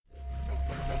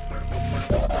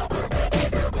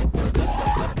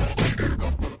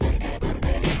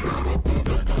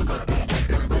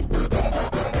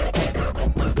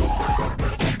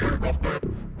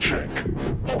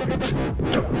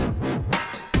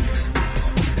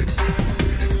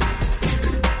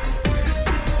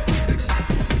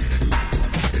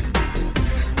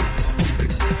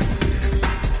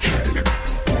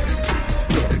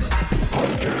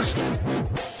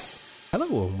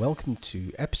welcome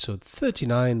to episode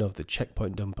 39 of the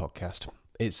Checkpoint Done podcast.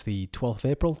 It's the 12th of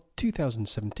April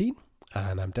 2017,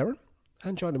 and I'm Darren,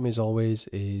 and joining me as always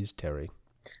is Terry.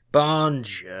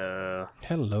 Bonjour.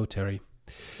 Hello, Terry.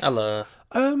 Hello.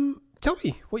 Tell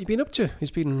me, what you've been up to?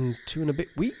 It's been 2 and a bit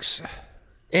weeks.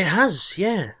 It has,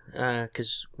 yeah,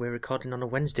 because we're recording on a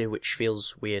Wednesday, which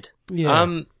feels weird.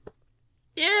 Yeah.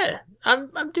 Yeah,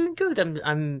 I'm doing good.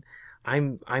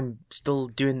 I'm still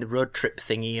doing the road trip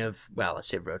thingy of, well, I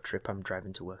say road trip, I'm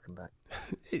driving to work and back.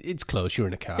 It's close, you're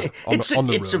in a car, It's the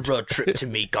road. a road trip to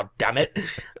me, god damn it.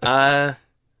 Yeah,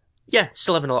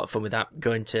 still having a lot of fun with that,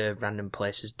 going to random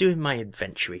places, doing my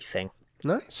adventure-y thing.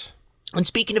 Nice. And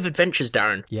speaking of adventures,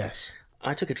 Darren. Yes.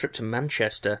 I took a trip to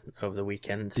Manchester over the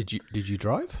weekend. Did you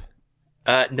drive?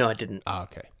 No, I didn't. Ah,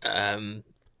 okay.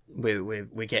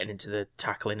 We're getting into the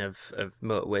tackling of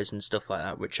motorways and stuff like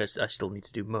that, which I still need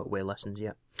to do motorway lessons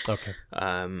yet. Okay.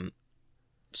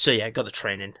 So yeah, I got the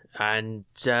training, and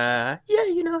yeah,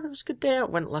 it was a good day. I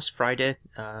went last Friday,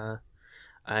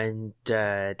 and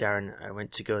Darren, I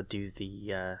went to go do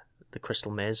the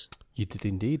Crystal Maze. You did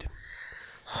indeed.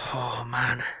 Oh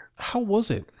man, how was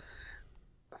it?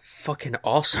 Fucking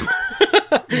awesome.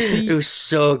 See, it was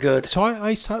so good. So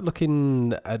I started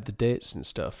looking at the dates and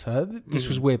stuff. This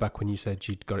was way back when you said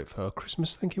you'd got it for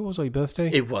Christmas, I think it was, or your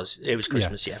birthday? It was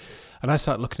Christmas, yeah. And I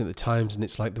started looking at the times, and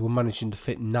it's like they were managing to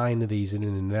fit 9 of these in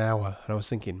an hour. And I was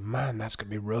thinking, man, that's going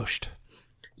to be rushed.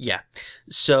 Yeah.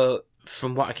 So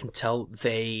from what I can tell,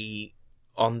 because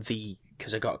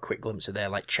I got a quick glimpse of their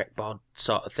like checkboard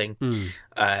sort of thing,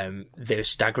 they're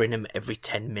staggering them every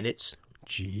 10 minutes.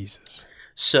 Jesus.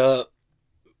 So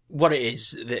what it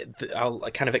is, I'll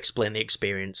kind of explain the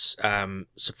experience.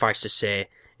 Suffice to say,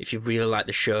 if you really like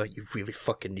the show, you really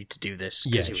fucking need to do this,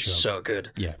 because it was so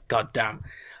good. Yeah. God damn.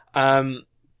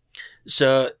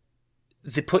 So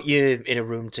they put you in a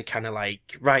room to kind of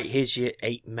like, right, here's your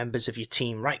 8 members of your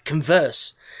team, right,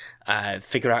 converse.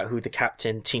 Figure out who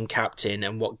the team captain,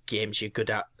 and what games you're good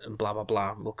at, and blah, blah,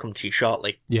 blah. We'll come to you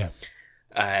shortly. Yeah.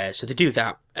 So they do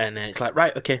that, and then it's like,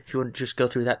 right, okay, if you want to just go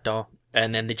through that door.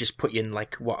 And then they just put you in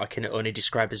like what I can only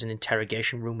describe as an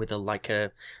interrogation room with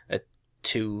a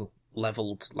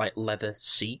 2-leveled like leather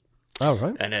seat. Oh,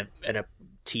 right. And a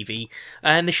TV.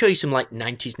 And they show you some like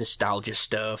 90s nostalgia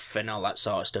stuff and all that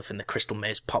sort of stuff, and the Crystal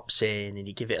Maze pops in, and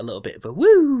you give it a little bit of a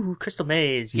woo, Crystal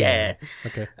Maze, yeah.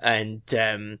 Okay. And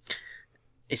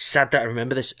it's sad that I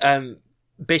remember this.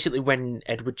 Basically, when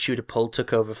Edward Tudor Pull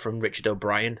took over from Richard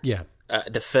O'Brien, yeah.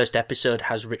 The first episode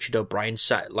has Richard O'Brien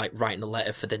writing a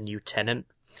letter for the new tenant,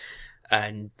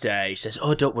 and he says,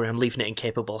 "Oh, don't worry, I'm leaving it in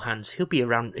capable hands. He'll be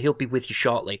around. He'll be with you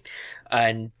shortly."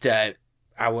 And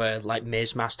our like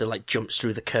maze master like jumps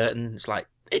through the curtain. It's like,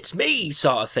 "It's me,"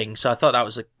 sort of thing. So I thought that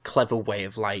was a clever way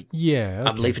of like, yeah, okay.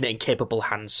 I'm leaving it in capable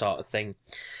hands, sort of thing.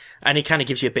 And he kind of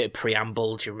gives you a bit of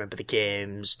preamble. Do you remember the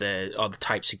games, the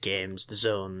types of games, the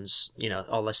zones,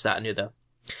 all this, that, and the other.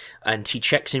 And he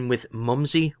checks in with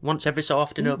Mumsy once every so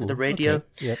often over the radio.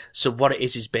 Okay. Yep. So what it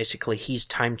is basically he's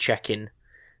time checking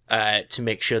to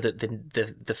make sure that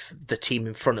the team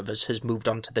in front of us has moved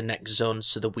on to the next zone,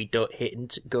 so that we don't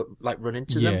run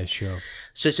into them. Yeah, sure.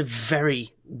 So it's a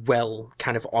very well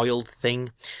kind of oiled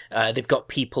thing. They've got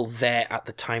people there at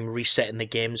the time resetting the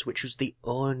games, which was the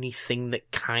only thing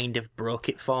that kind of broke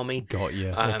it for me. Got you.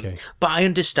 Okay. But I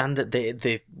understand that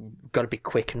they've got to be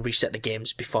quick and reset the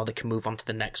games before they can move on to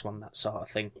the next one, that sort of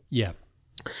thing. Yeah.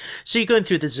 So you're going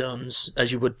through the zones,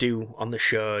 as you would do on the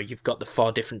show. You've got the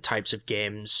 4 different types of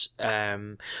games,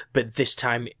 but this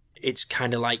time it's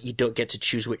kind of like you don't get to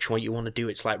choose which one you want to do.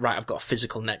 It's like, right, I've got a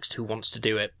physical next, who wants to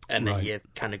do it? And then you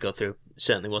kind of go through. It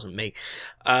certainly wasn't me.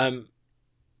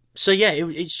 So yeah,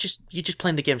 it's just, you're just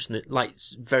playing the games from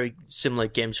very similar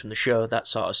games from the show, that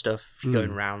sort of stuff. You're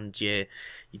going around, you're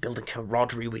building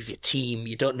camaraderie with your team.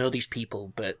 You don't know these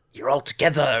people, but you're all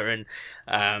together. And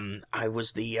I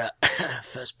was the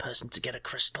first person to get a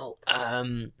crystal.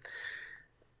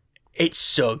 It's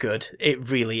so good. It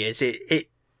really is.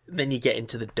 Then you get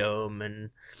into the dome, and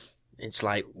it's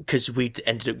like, because we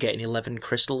ended up getting 11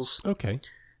 crystals. Okay.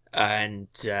 And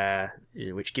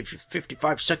which gives you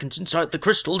 55 seconds inside the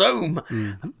crystal dome.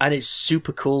 Mm-hmm. And it's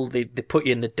super cool. They put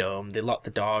you in the dome, they lock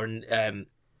the door, and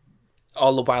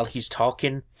all the while he's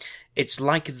talking, it's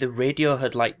like the radio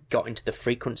had like got into the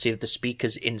frequency of the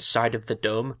speakers inside of the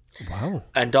dome. Wow.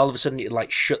 And all of a sudden it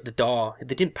like shut the door.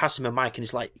 They didn't pass him a mic, and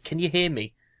he's like, "Can you hear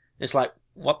me?" It's like,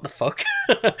 what the fuck?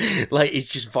 Like, his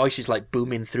just voice is like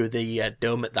booming through the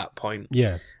dome at that point.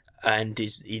 Yeah. And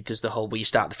he does the whole, "Will you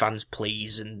start the fans,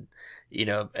 please?" And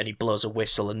and he blows a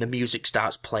whistle, and the music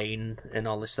starts playing, and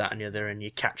all this, that, and the other, and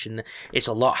you're catching it's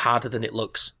a lot harder than it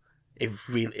looks.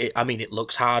 I mean, it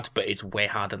looks hard, but it's way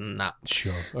harder than that.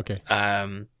 Sure. Okay.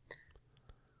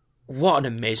 What an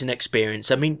amazing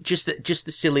experience! I mean, just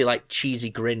the silly, like, cheesy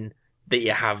grin that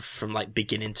you have from, like,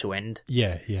 beginning to end.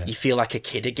 Yeah. Yeah. You feel like a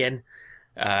kid again.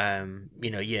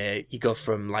 You go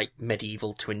from, like,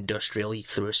 medieval to industrial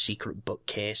through a secret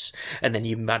bookcase, and then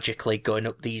you magically going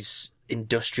up these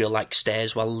industrial-like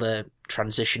stairs while the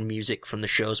transition music from the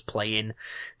show's playing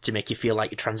to make you feel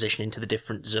like you're transitioning to the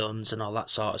different zones and all that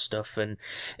sort of stuff. And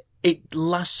it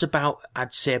lasts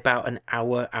I'd say about an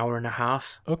hour and a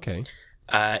half. Okay.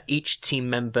 Each team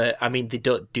member, I mean, they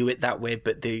don't do it that way,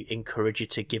 but they encourage you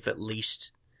to give at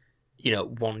least,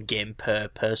 one game per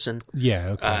person. Yeah,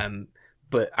 okay.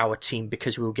 But our team,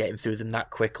 because we were getting through them that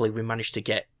quickly, we managed to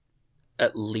get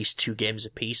at least 2 games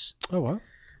apiece. Oh, wow.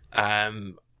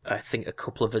 I think a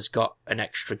couple of us got an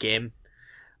extra game.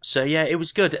 So, yeah, it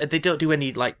was good. They don't do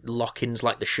any, like, lock-ins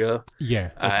like the show.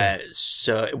 Yeah, okay.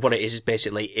 So what it is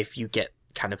basically if you get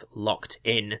kind of locked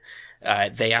in,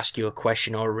 they ask you a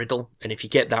question or a riddle, and if you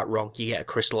get that wrong, you get a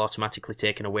crystal automatically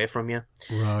taken away from you.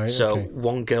 Right. So okay.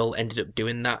 one girl ended up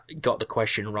doing that, got the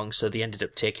question wrong, so they ended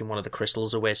up taking one of the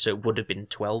crystals away, so it would have been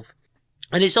 12.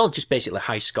 And it's all just basically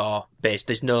high score based.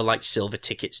 There's no, like, silver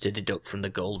tickets to deduct from the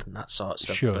gold and that sort of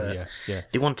stuff. Sure, but yeah.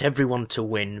 They want everyone to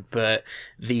win, but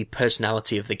the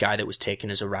personality of the guy that was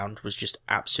taking us around was just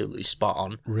absolutely spot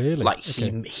on. Really? Like,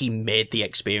 Okay. he made the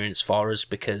experience for us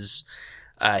because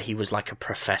he was like a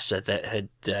professor that had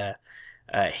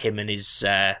him and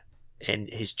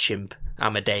his chimp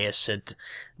Amadeus had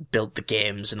built the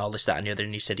games and all this, that, and the other,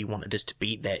 and he said he wanted us to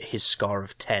beat his score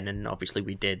of 10, and obviously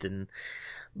we did.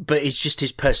 But it's just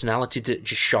his personality that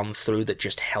just shone through, that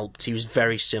just helped. He was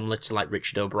very similar to, like,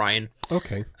 Richard O'Brien.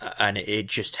 Okay. And it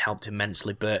just helped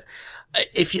immensely. But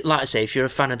if you're a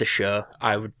fan of the show,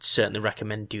 I would certainly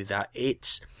recommend do that.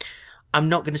 I'm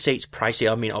not going to say it's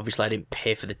pricey. I mean, obviously I didn't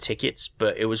pay for the tickets,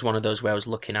 but it was one of those where I was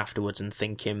looking afterwards and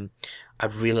thinking,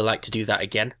 I'd really like to do that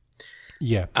again.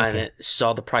 Yeah. Okay. And I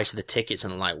saw the price of the tickets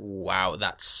and I'm like, wow,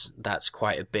 that's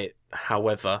quite a bit.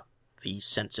 However, the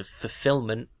sense of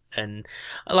fulfillment, and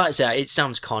like I say, it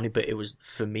sounds corny, but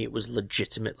for me, it was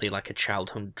legitimately like a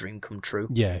childhood dream come true.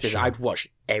 Yeah, because sure. I'd watched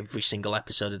every single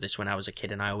episode of this when I was a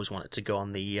kid, and I always wanted to go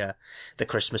on the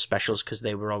Christmas specials because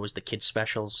they were always the kids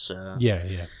specials. So.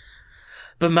 Yeah.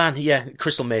 But man, yeah,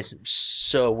 Crystal Maze,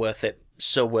 so worth it,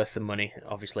 so worth the money,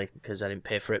 obviously, because I didn't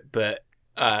pay for it. But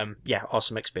yeah,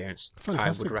 awesome experience.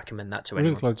 Fantastic. I would recommend that to I'm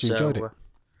really anyone. glad you enjoyed it.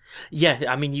 Yeah,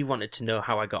 I mean, you wanted to know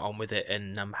how I got on with it,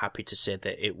 and I'm happy to say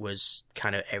that it was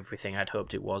kind of everything I'd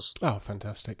hoped it was. Oh,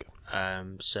 fantastic.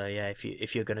 So yeah,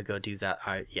 if you're gonna go do that,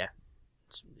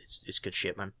 it's good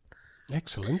shit, man.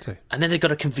 Excellent. And then they've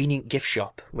got a convenient gift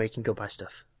shop where you can go buy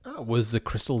stuff. Oh, was the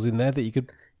crystals in there that you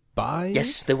could buy?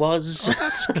 Yes, there was. Oh,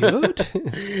 that's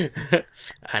good.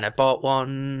 And I bought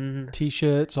one.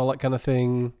 T-shirts, all that kind of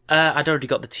thing. I'd already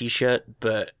got the T-shirt,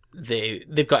 but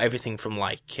they've got everything from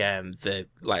like a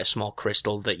small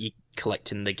crystal that you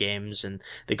collect in the games, and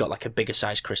they got like a bigger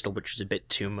size crystal, which was a bit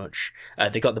too much.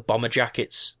 They got the bomber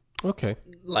jackets. Okay.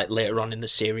 Like later on in the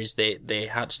series, they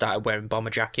had started wearing bomber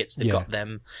jackets. They've got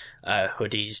them,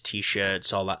 hoodies,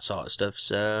 T-shirts, all that sort of stuff.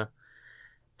 So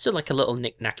it's like a little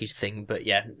knick-knacky thing, but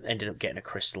yeah, ended up getting a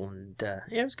crystal, and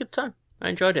it was a good time. I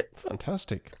enjoyed it.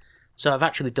 Fantastic. So I've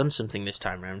actually done something this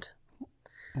time round.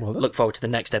 Well, Look forward to the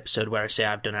next episode where I say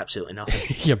I've done absolutely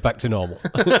nothing. you're back to normal.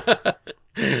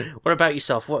 What about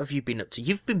yourself? What have you been up to?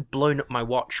 You've been blowing up my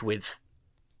watch with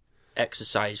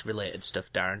exercise-related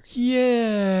stuff, Darren.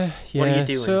 Yeah. What are you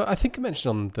doing? So I think I mentioned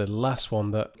on the last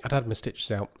one that I'd had my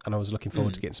stitches out and I was looking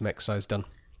forward to getting some exercise done.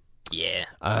 Yeah.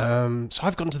 So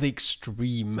I've gone to the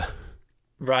extreme.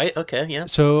 Right, okay, yeah.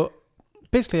 So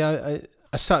basically I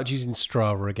started using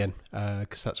Strava again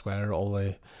because that's where all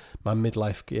my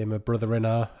midlife gamer brethren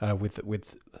are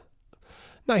with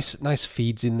nice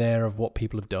feeds in there of what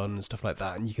people have done and stuff like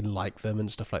that, and you can like them and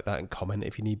stuff like that and comment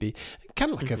if you need be.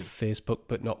 Kind of like a Facebook,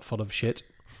 but not full of shit.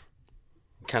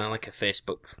 Kind of like a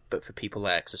Facebook, but for people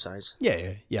that exercise.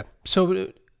 Yeah.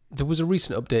 So there was a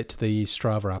recent update to the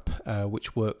Strava app,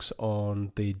 which works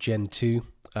on the Gen 2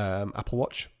 Apple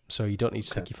Watch, so you don't need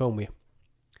to take your phone with you.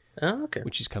 Oh, okay.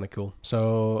 Which is kind of cool.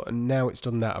 So now it's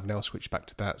done that, I've now switched back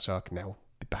to that, so I can now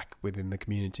be back within the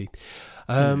community.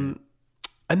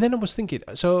 And then I was thinking,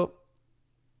 so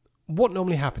what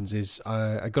normally happens is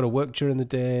I go to work during the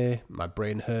day, my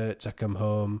brain hurts, I come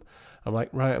home, I'm like,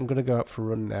 right, I'm going to go out for a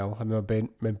run now. And my brain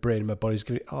and my body's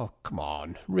going, oh, come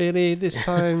on, really, this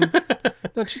time?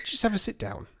 No, just have a sit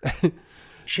down.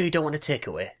 Sure you don't want to take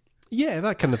away? Yeah,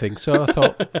 that kind of thing. So I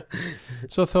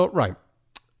thought, right,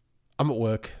 I'm at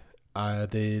work,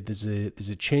 There's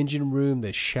a changing room,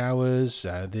 there's showers,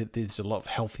 there's a lot of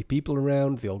healthy people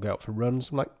around. They all go out for runs.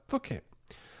 I'm like, fuck it.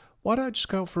 Why don't I just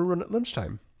go out for a run at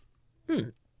lunchtime?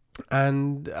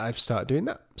 And I've started doing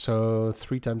that. So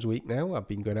 3 times a week now, I've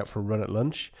been going out for a run at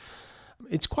lunch.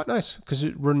 It's quite nice because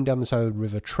it's running down the side of the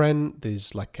River Trent.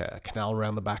 There's like a canal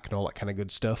around the back and all that kind of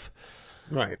good stuff.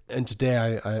 Right. And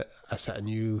today I set a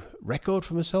new record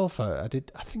for myself. I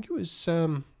think it was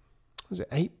it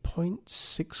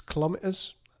 8.6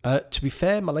 kilometers? To be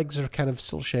fair, my legs are kind of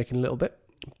still shaking a little bit.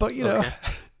 But, you know,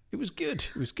 it was good.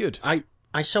 It was good.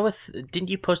 I saw didn't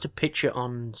you post a picture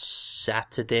on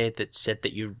Saturday that said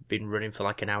that you've been running for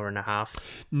like an hour and a half?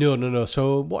 No.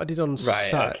 So what I did on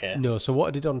okay. What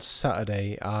I did on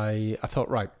Saturday, I thought,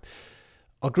 right,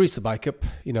 I'll grease the bike up,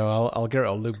 you know, I'll get it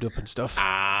all lubed up and stuff.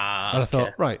 And I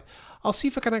thought, right, I'll see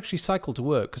if I can actually cycle to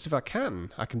work, because if I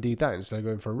can do that instead of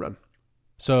going for a run.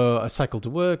 So I cycled to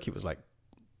work. It was like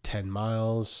 10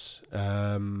 miles.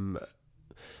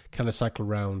 Kind of cycle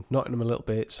around Nottingham a little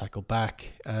bit, cycle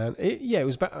back, and it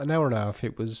was about an hour and a half.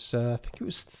 It was, I think it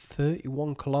was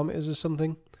 31 kilometers or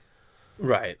something.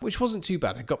 Right. Which wasn't too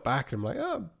bad. I got back and I'm like,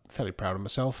 oh, I'm fairly proud of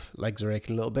myself. Legs are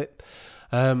aching a little bit.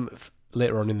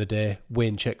 Later on in the day,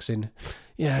 Wayne checks in.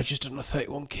 Yeah, I just done a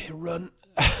 31k run.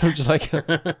 I'm just like,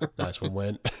 nice one,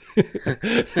 Wayne.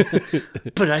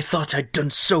 But I thought I'd done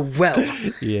so well.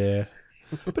 Yeah.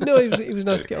 But no, it was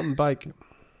nice to get on the bike.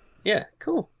 Yeah,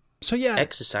 cool. So yeah,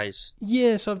 exercise.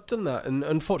 Yeah, so I've done that, and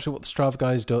unfortunately, what the Strava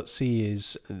guys don't see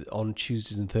is on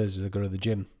Tuesdays and Thursdays I go to the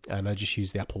gym, and I just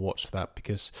use the Apple Watch for that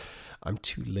because I'm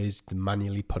too lazy to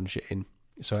manually punch it in.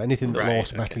 So anything that will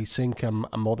automatically sync, I'm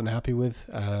more than happy with.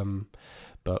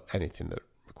 But anything that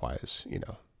requires, you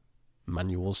know,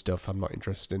 manual stuff, I'm not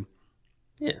interested in.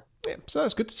 Yeah. So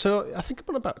that's good. So I think I'm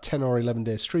on about a 10 or 11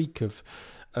 day streak of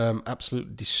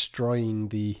absolutely destroying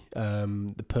the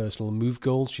personal move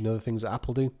goals. You know, the things that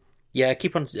Apple do. Yeah, I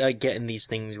keep on getting these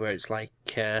things where it's like,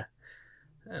 progress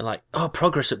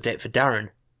update for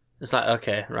Darren. It's like,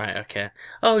 okay, right, okay.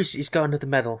 Oh, he's got another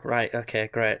medal. Right, okay,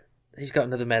 great. He's got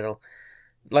another medal.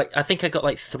 Like, I think I got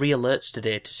like 3 alerts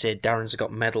today to say Darren's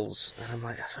got medals. And I'm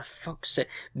like, for fuck's sake,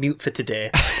 mute for today.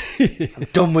 I'm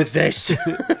done with this.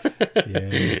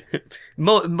 Yeah.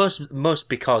 Most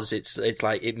because it's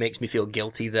like, it makes me feel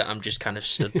guilty that I'm just kind of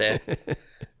stood there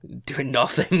doing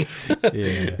nothing.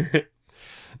 Yeah.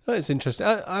 No, it's interesting.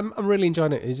 I'm really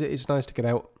enjoying it. It's nice to get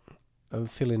out. I'm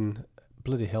feeling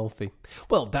bloody healthy.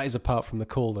 Well, that is apart from the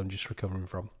cold I'm just recovering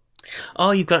from.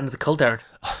 Oh, you've got another cold, Darren.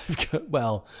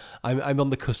 I'm on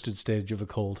the custard stage of a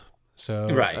cold.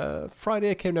 So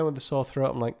Friday I came down with a sore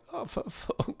throat. I'm like, oh, for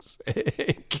fuck's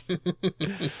sake.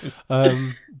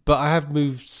 But I have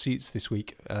moved seats this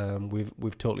week.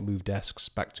 We've totally moved desks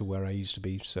back to where I used to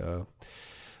be. So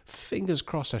fingers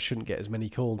crossed I shouldn't get as many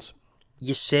colds.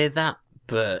 You say that,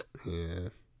 but yeah,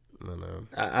 I know.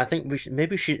 I think we should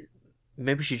maybe we should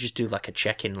just do like a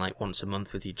check-in like once a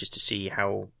month with you just to see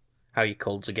how your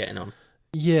colds are getting on.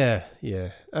 Yeah.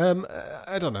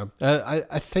 I don't know.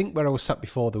 I think where I was sat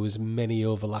before, there was many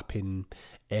overlapping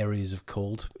areas of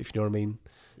cold, if you know what I mean.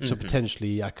 So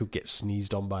potentially I could get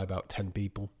sneezed on by about 10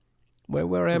 people.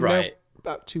 Where I am now,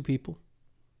 about 2 people.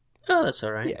 Oh, that's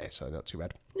all right. Yeah, so not too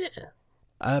bad. Yeah.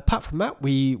 Apart from that,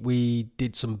 we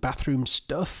did some bathroom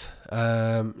stuff.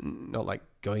 Not like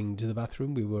going to the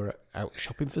bathroom. We were out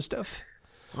shopping for stuff.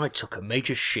 I took a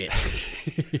major shit.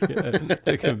 Yeah,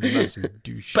 took a massive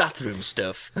douche. Bathroom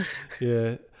stuff.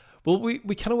 Yeah. Well, we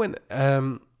kind of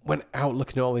went out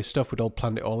looking at all this stuff. We'd all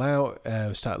planned it all out.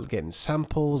 Started getting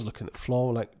samples, looking at the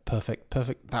floor. Like, perfect.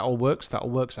 That all works.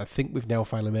 I think we've now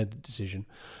finally made a decision.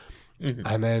 Mm-hmm.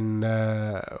 And then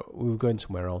we were going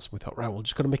somewhere else. We thought, right, we'll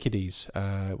just go to Mickey D's.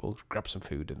 We'll grab some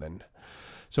food and then...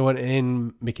 So I went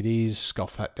in, Mickey D's,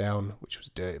 scoffed that down, which was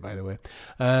dirty, by the way.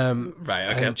 Right,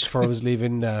 okay. And just before I was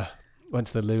leaving, went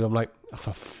to the loo. I'm like, oh,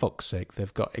 for fuck's sake,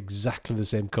 they've got exactly the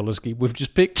same colour scheme we've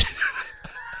just picked.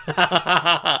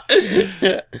 I'm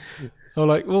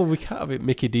like, well, we can't have it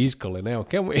Mickey D's colour now,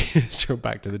 can we? So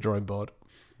back to the drawing board.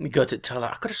 You go to the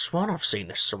toilet. I could have sworn I've seen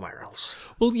this somewhere else.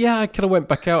 Well, yeah, I kind of went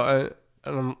back out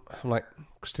and I'm like,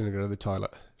 Christina, go to the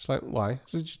toilet. She's like, why? I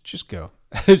said, just go.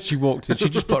 She walked in. She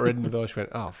just put her head in the door. She went,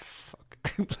 oh, fuck.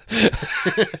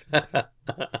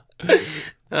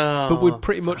 But we'd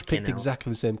pretty much picked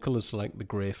exactly the same colours, so like the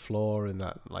grey floor and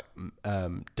that like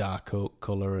dark oak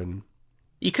colour. And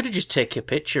you could have just taken a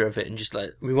picture of it and just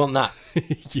like, we want that.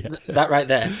 Yeah. That right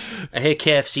there. I hear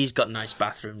KFC's got nice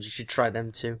bathrooms. You should try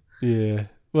them too. Yeah.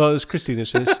 Well, as Christina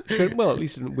says, she went, well, at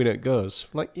least we know it goes.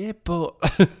 I'm like, yeah, but...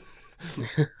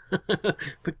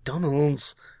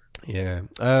 McDonald's. Yeah.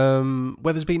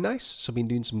 Weather's been nice, so I've been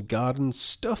doing some garden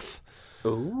stuff.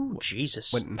 Oh,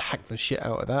 Jesus. Went and hacked the shit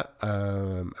out of that,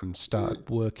 and started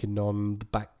working on the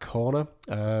back corner.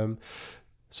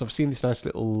 So I've seen this nice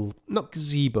little, not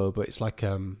gazebo, but it's like, I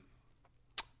don't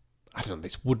know,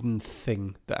 this wooden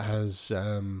thing that has,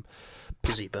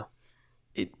 Gazebo.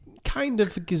 it kind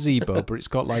of a gazebo, but it's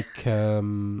got like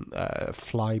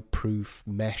fly-proof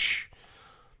mesh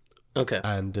Okay.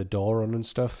 and a door on and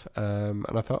stuff. And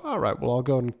I thought, all right, well, I'll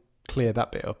go and clear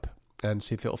that bit up and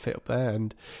see if it'll fit up there.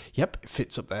 And yep, it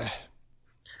fits up there.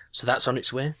 So that's on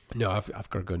its way? No, I've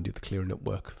got to go and do the clearing up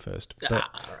work first. But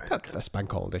that's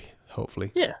bank holiday,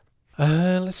 hopefully. Yeah.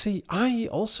 Let's see. I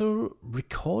also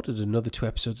recorded another 2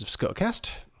 episodes of Scuttercast.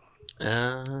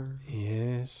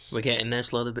 Yes. We're getting there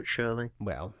slowly but surely.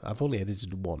 Well, I've only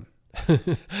edited 1.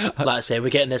 Like I say, we're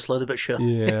getting there slowly but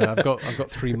surely. Yeah, I've got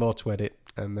 3 more to edit,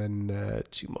 and then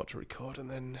 2 more to record, and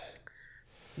then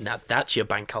Now that's your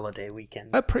bank holiday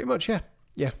weekend. pretty much, yeah.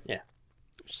 Yeah.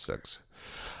 Which sucks.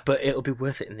 But it'll be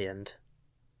worth it in the end.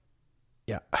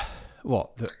 Yeah.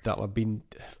 What? That'll have been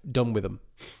done with them.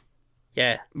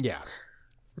 Yeah. Yeah.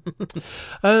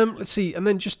 Let's see, and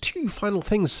then just 2 final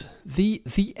things. The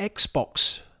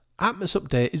Xbox Atmos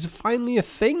update is finally a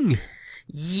thing.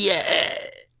 Yeah.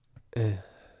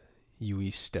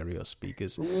 UE stereo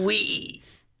speakers.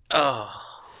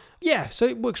 Yeah, so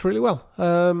it works really well.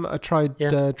 I tried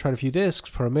a few discs,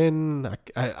 put them in.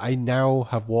 I now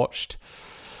have watched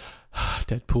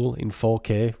Deadpool in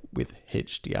 4K with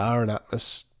HDR and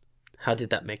Atmos. How did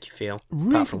that make you feel? Really?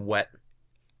 Apart from wet.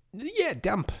 Yeah,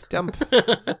 damp.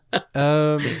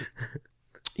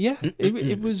 Yeah,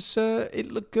 it was.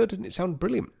 It looked good and it sounded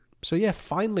brilliant. So yeah,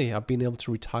 finally I've been able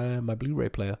to retire my Blu-ray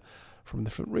player from the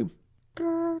front room.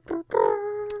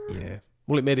 Yeah.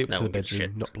 Well, it made it up to the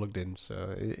bedroom, not plugged in,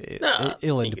 so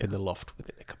it'll end up in the loft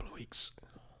within a couple of weeks.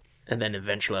 And then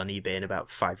eventually on eBay in about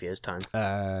 5 years' time.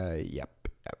 Yep.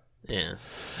 Yeah.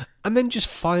 And then just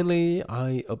finally,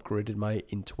 I upgraded my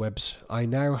interwebs. I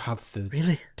now have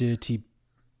the dirty,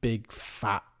 big,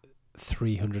 fat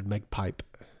 300 meg pipe.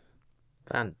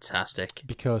 Fantastic.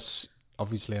 Because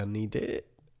obviously I need it.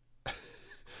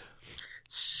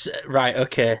 Right,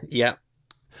 okay, yeah.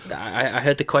 I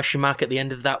heard the question mark at the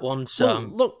end of that one, so... Well,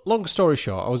 look, long story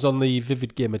short, I was on the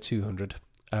Vivid Gamer 200,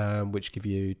 which give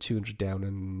you 200 down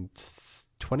and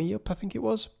 20 up, I think it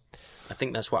was. I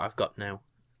think that's what I've got now.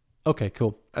 Okay,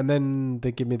 cool. And then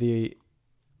they give me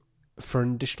for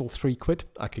an additional £3,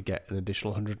 I could get an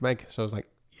additional 100 meg. So I was like,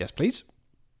 yes, please.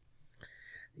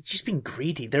 It's just been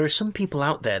greedy. There are some people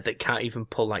out there that can't even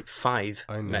pull like 5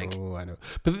 meg. I know.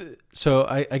 But so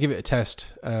I give it a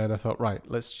test, and I thought, right,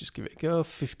 let's just give it a go.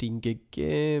 15 gig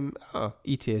game. Oh,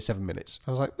 ETA 7 minutes.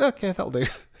 I was like, okay, that'll do.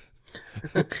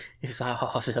 It's like,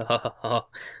 oh.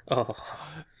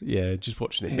 Yeah, just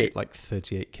watching it hit like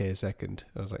 38k a second.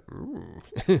 I was like,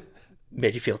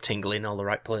 Made you feel tingly in all the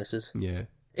right places. Yeah.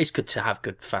 It's good to have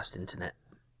good, fast internet.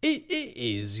 It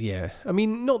is, yeah. I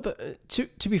mean, not that...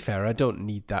 To be fair, I don't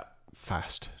need that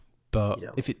fast. But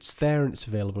if it's there and it's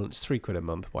available and it's £3 a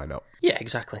month, why not? Yeah,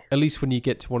 exactly. At least when you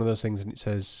get to one of those things and it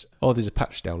says, oh, there's a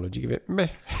patch download, you give it, meh.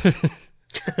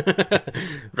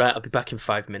 Right, I'll be back in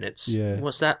 5 minutes. Yeah.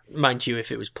 What's that? Mind you,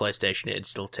 if it was PlayStation, it'd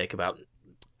still take about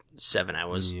 7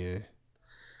 hours. Yeah.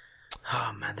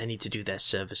 Oh, man, they need to do their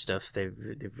server stuff. They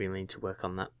really need to work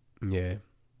on that. Yeah.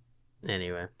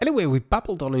 Anyway, we've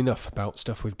babbled on enough about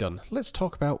stuff we've done. Let's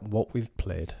talk about what we've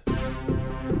played.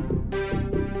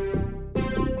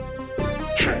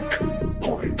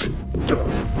 Checkpoint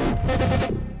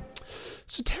done.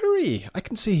 So, Terry, I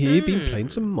can see here you've been playing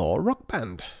some more Rock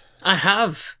Band. I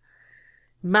have.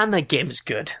 Man, that game's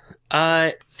good.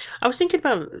 I was thinking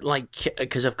about, like,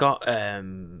 because I've got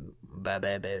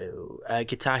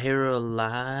Guitar Hero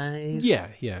Live.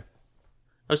 Yeah.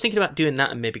 I was thinking about doing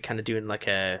that and maybe kind of doing like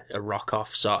a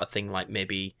rock-off sort of thing, like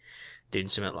maybe doing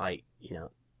something like,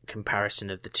 comparison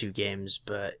of the 2 games,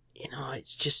 but,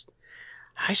 it's just,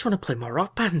 I just want to play more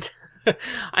Rock Band.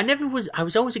 I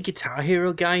was always a Guitar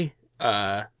Hero guy,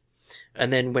 and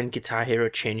then when Guitar Hero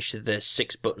changed to the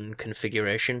 6-button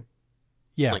configuration,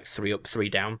 like 3 up, 3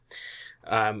 down,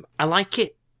 I like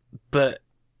it, but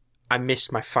I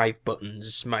miss my 5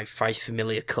 buttons, my 5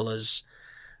 familiar colours,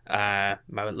 my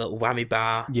little whammy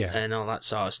bar, and all that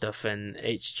sort of stuff, and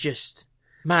it's just,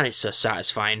 man, it's so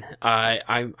satisfying.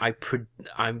 I'm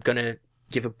gonna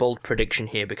give a bold prediction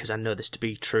here because I know this to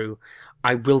be true.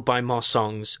 I will buy more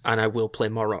songs and I will play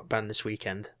more Rock Band this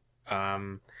weekend,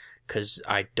 because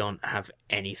I don't have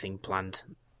anything planned,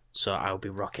 so I'll be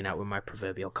rocking out with my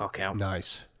proverbial cock out.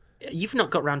 Nice. you've not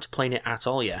got round to playing it at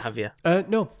all yet, have you?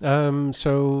 No.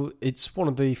 So it's one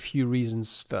of the few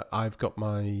reasons that I've got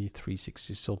my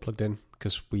 360 still plugged in,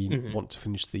 because we want to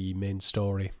finish the main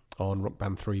story on Rock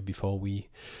Band 3 before we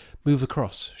move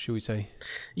across, shall we say?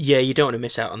 Yeah, you don't want to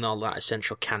miss out on all that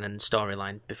essential canon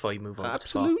storyline before you move over to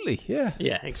 4. Absolutely, yeah.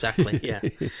 Yeah, exactly, yeah.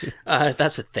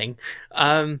 That's a thing.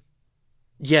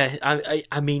 Yeah,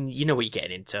 I mean, you know what you're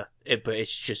getting into, but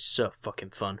it's just so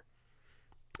fucking fun.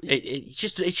 It's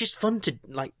just fun to,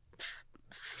 like,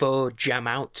 faux jam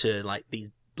out to, like, these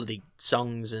bloody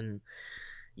songs, and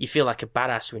you feel like a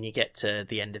badass when you get to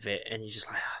the end of it, and you're just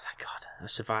like, oh, thank God, I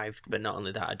survived. But not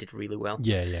only that, I did really well.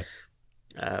 Yeah.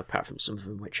 Apart from some of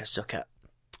them which I suck at.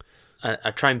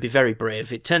 I try and be very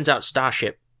brave. It turns out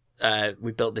Starship,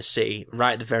 we built this city,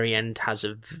 right at the very end, has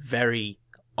a very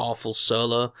awful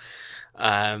solo.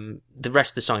 The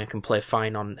rest of the song I can play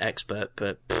fine on Expert,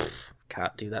 but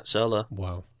can't do that solo.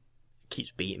 Wow. It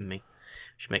keeps beating me,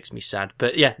 which makes me sad.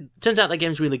 But yeah, turns out that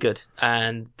game's really good,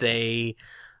 and they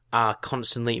are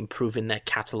constantly improving their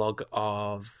catalogue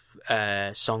of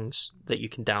songs that you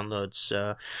can download.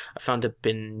 So I found I've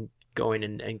been going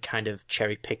and kind of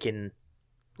cherry picking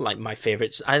like my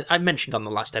favourites. I mentioned on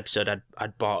the last episode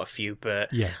I'd bought a few,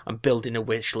 but Yeah. I'm building a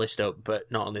wish list up.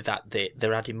 But not only that,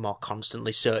 they're adding more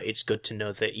constantly. So it's good to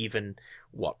know that even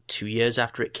 2 years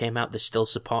after it came out, they're still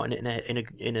supporting it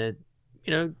in a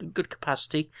good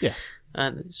capacity. Yeah.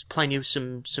 And it's playing you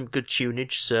some good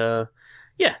tunage. So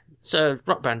yeah, so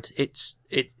Rock Band, it's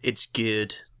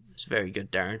good. It's very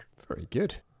good, Darren. Very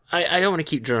good. I don't want to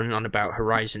keep droning on about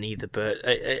Horizon either, but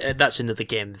that's another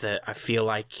game that I feel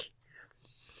like,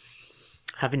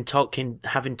 having talked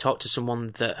to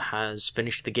someone that has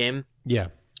finished the game, Yeah.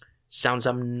 sounds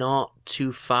I'm not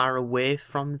too far away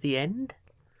from the end.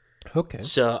 Okay.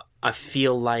 So I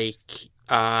feel like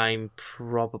I'm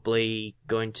probably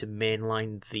going to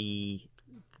mainline the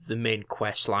main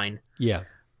quest line, Yeah.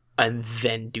 and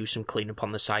then do some cleanup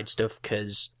on the side stuff,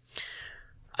 because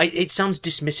it sounds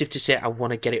dismissive to say I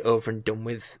want to get it over and done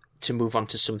with to move on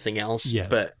to something else. Yeah.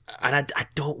 But I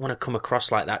don't want to come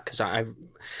across like that, because I've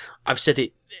said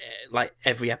it like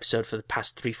every episode for the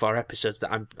past 3-4 episodes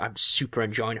that I'm super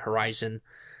enjoying Horizon,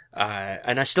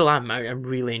 and I still am. I'm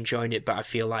really enjoying it, but I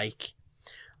feel like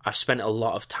I've spent a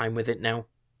lot of time with it now.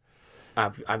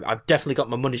 I've definitely got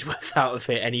my money's worth out of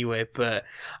it anyway, but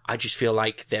I just feel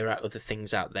like there are other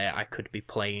things out there I could be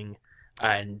playing,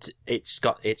 and it's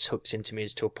hooked into me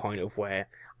as to a point of where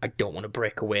I don't want to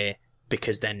break away,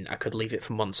 because then I could leave it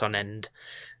for months on end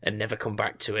and never come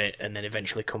back to it, and then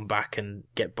eventually come back and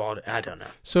get bored. I don't know.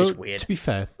 So, it's weird. to be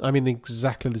fair, I'm in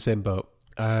exactly the same boat.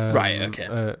 Right,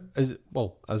 okay.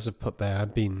 As I put there,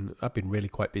 I've been really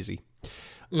quite busy.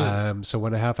 So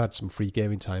when I have had some free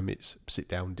gaming time, it's sit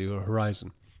down, do a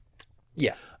Horizon.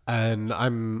 Yeah. And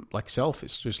I'm like yourself,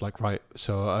 it's just like, right,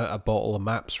 so I bought all the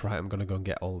maps, right, I'm going to go and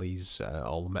get all these,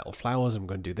 all the metal flowers, I'm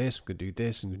going to do this, I'm going to do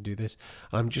this, I'm going to do this.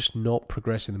 And I'm just not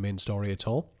progressing the main story at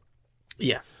all.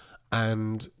 Yeah.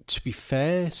 And to be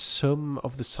fair, some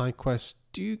of the side quests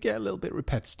do get a little bit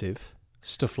repetitive.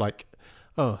 Stuff like,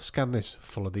 oh, scan this,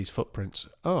 follow these footprints.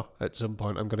 Oh, at some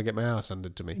point I'm going to get my ass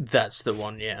handed to me. That's the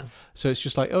one, yeah. So it's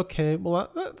just like, okay, well,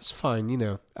 that's fine, you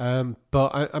know.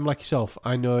 But I'm like yourself.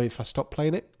 I know if I stop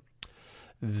playing it,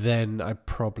 then I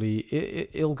probably...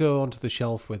 It'll go onto the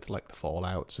shelf with, like, the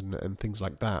Fallouts and things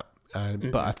like that.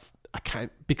 But I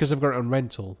can't... Because I've got it on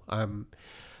rental, I'm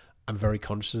very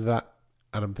conscious of that.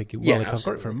 And I'm thinking, well, if I've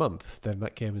got it for a month, then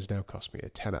that game has now cost me a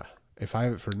tenner. If I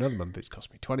have it for another month, it's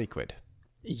cost me 20 quid.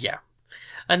 Yeah.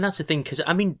 And that's the thing, because,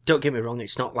 I mean, don't get me wrong,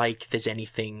 it's not like there's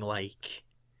anything, like,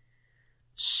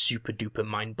 super duper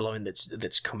mind-blowing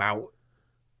that's come out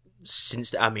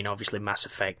since, I mean, obviously Mass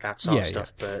Effect, that sort of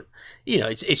stuff, but, you know,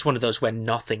 it's one of those where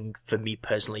nothing, for me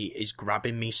personally, is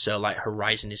grabbing me, so, like,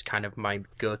 Horizon is kind of my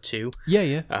go-to.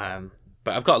 Yeah.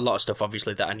 But I've got a lot of stuff,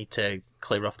 obviously, that I need to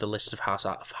clear off the list of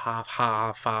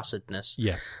half-heartedness.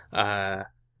 Yeah.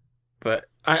 But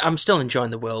I'm still enjoying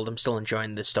the world. I'm still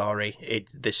enjoying the story.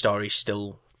 The story's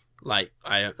still, like,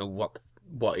 I don't know what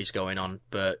is going on,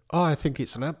 but... Oh, I think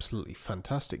it's an absolutely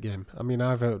fantastic game. I mean,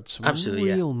 I've had some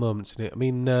Absolutely, real moments in it. I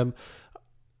mean, I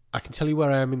can tell you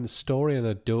where I am in the story, and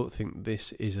I don't think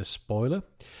this is a spoiler.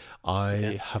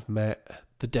 I have met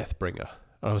the Deathbringer.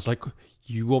 And I was like,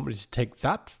 you want me to take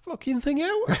that fucking thing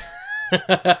out?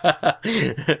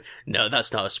 No,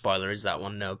 that's not a spoiler, is that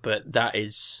one? No, but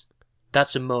that's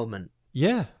a moment.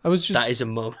 Yeah, I was just... That is a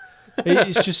moment.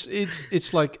 It's just,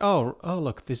 it's like, oh,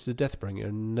 look, this is the Deathbringer,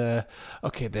 and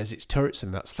okay, there's its turrets,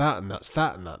 and that's that, and that's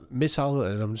that, and that missile,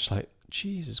 and I'm just like,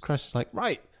 Jesus Christ, it's like,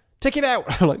 right, take it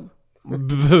out. I'm like,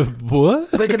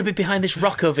 what? We're going to be behind this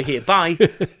rock over here, bye.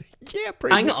 Yeah,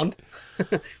 pretty hang much. on,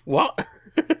 what?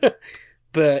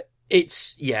 But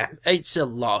it's a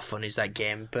lot of fun. Is that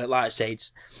game? But like I say,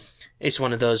 it's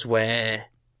one of those where.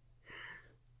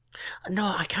 No,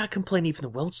 I can't complain. Even the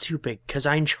world's too big because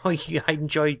I enjoy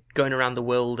going around the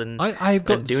world and I've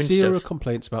got and doing zero stuff.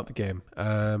 complaints about the game.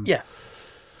 Yeah,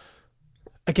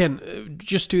 Again,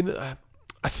 just doing the.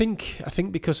 I think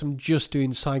because I'm just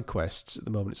doing side quests at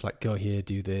the moment, it's like go here,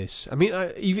 do this. I mean,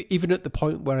 even at the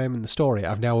point where I'm in the story,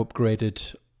 I've now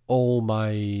upgraded all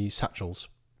my satchels.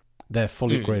 They're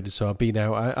fully upgraded, so I've been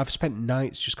out. I've spent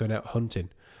nights just going out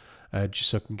hunting, just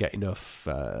so I can get enough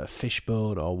fish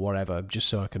bone or whatever, just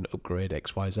so I can upgrade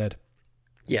X, Y, Z.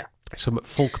 yeah. So I'm at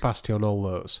full capacity on all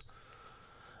those,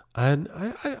 and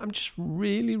I'm just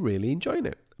really, really enjoying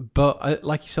it. But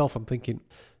like yourself, I'm thinking.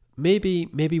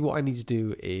 Maybe what I need to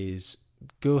do is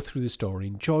go through the story,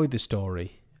 enjoy the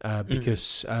story,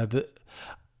 because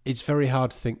it's very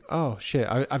hard to think, oh shit,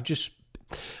 I've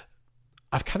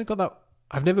kind of got that.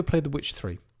 I've never played The Witcher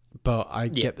 3, but I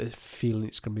get the feeling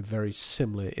it's going to be very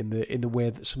similar in the way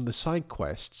that some of the side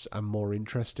quests are more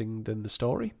interesting than the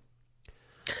story.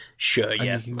 Sure, And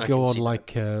yeah. you can I go on see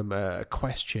like a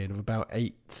quest chain of about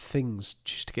 8 things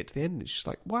just to get to the end. It's just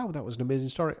like, wow, that was an amazing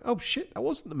story. Oh shit, that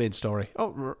wasn't the main story.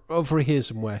 Oh, over here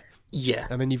somewhere. Yeah,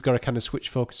 And then you've got to kind of switch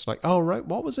focus. Like, oh right,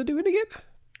 what was I doing again?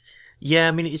 yeah.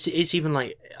 I mean, it's even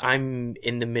like I'm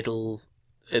in the middle.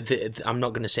 I'm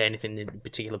not going to say anything in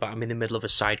particular, but I'm in the middle of a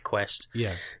side quest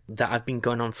Yeah, that I've been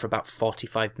going on for about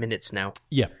 45 minutes now,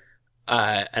 yeah,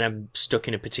 and I'm stuck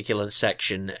in a particular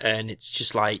section, and it's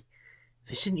just like.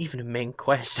 This isn't even a main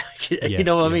quest. You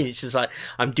know what I mean? It's just like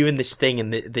I'm doing this thing,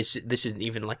 and this isn't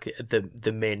even like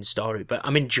the main story. But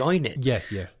I'm enjoying it.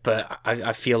 yeah. But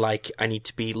I feel like I need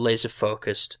to be laser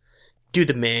focused, do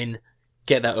the main,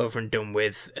 get that over and done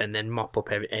with, and then mop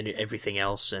up everything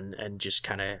else, and just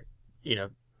kind of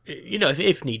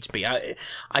if needs be.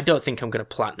 I don't think I'm going to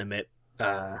platinum it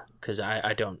because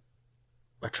I don't.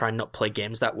 I try and not play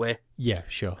games that way. Yeah,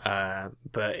 sure.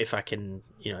 But if I can,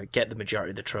 get the majority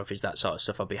of the trophies, that sort of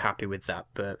stuff, I'll be happy with that.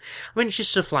 But I mean, it's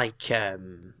just stuff like,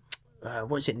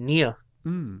 what is it, Nier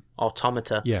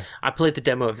Automata? Yeah. I played the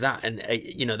demo of that, and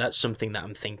that's something that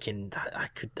I'm thinking that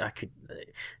I could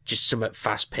just somewhat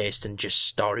fast paced and just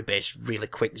story based, really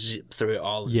quick zip through it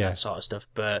all and that sort of stuff.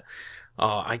 But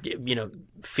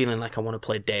feeling like I want to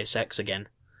play Deus Ex again.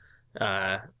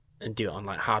 And do it on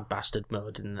like hard bastard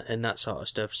mode and that sort of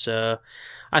stuff. So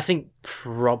I think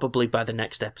probably by the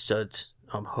next episode,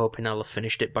 I'm hoping I'll have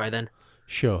finished it by then.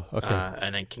 Sure, okay.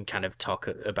 And then can kind of talk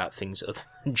about things other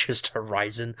than just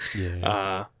Horizon.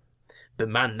 Yeah. But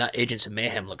man, that Agents of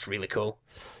Mayhem looks really cool.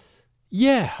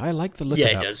 Yeah, I like the look of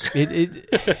that. Yeah, it does.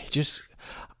 It just...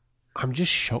 I'm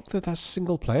just shocked that that's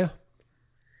single player.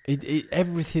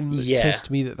 Everything says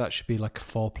to me that should be like a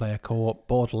 4-player co-op,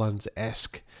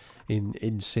 Borderlands-esque,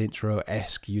 in Saints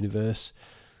Row-esque universe.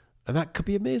 And that could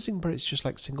be amazing, but it's just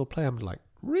like single player. I'm like,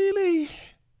 really?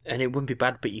 And it wouldn't be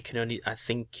bad, but you can only... I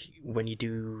think when you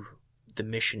do the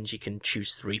missions, you can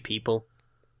choose 3 people.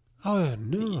 Oh,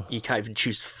 no. You can't even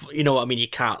choose... You know what I mean? You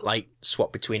can't, like,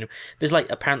 swap between them. There's, like,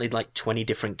 apparently, like, 20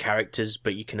 different characters,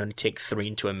 but you can only take 3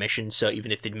 into a mission. So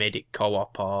even if they'd made it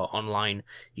co-op or online,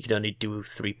 you could only do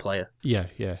 3-player. Yeah.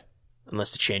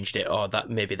 Unless they changed it, or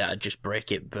maybe that'd just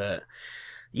break it, but...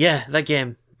 Yeah, that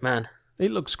game, man. It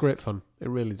looks great fun. It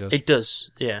really does. It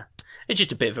does, yeah. It's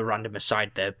just a bit of a random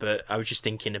aside there, but I was just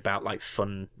thinking about like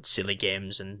fun, silly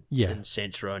games, and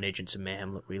Saints Row and Agents of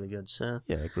Mayhem look really good. So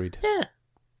yeah, agreed. Yeah,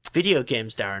 video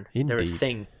games, Darren. Indeed. They're a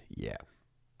thing. Yeah.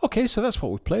 Okay, so that's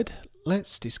what we've played.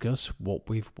 Let's discuss what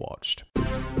we've watched.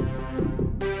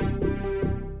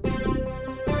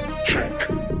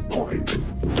 Checkpoint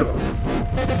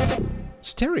done.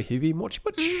 So Terry, have you been watching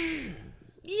much?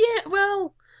 Yeah,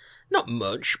 well, not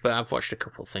much, but I've watched a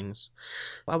couple of things.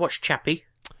 I watched Chappie.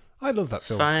 I love that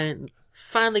film.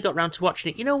 Finally got round to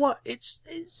watching it. You know what? It's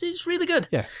really good.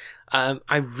 Yeah.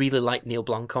 I really like Neil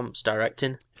Blomkamp's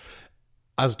directing.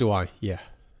 As do I, yeah.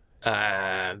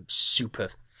 Super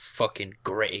fucking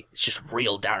gritty. It's just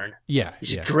real, Darren. Yeah,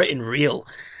 It's just grit and real.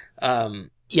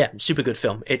 Yeah, super good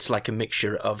film. It's like a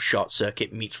mixture of Short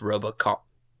Circuit meets RoboCop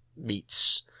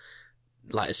meets,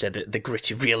 like I said, the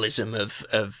gritty realism of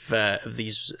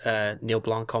these Neil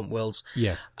Blomkamp worlds.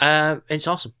 Yeah. It's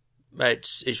awesome.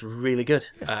 It's really good.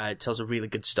 It tells a really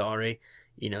good story.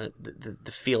 You know,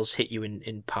 the feels hit you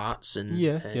in parts, and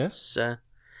it's. I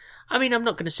mean, I'm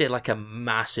not going to say like a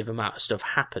massive amount of stuff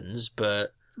happens,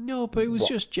 but no, but it was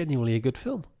just genuinely a good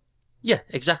film. Yeah,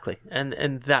 exactly,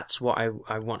 and that's what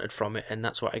I wanted from it, and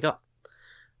that's what I got,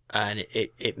 and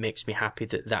it makes me happy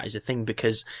that is a thing,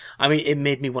 because I mean, it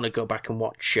made me want to go back and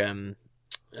watch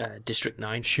District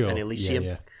 9 Sure. and Elysium.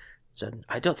 Yeah. So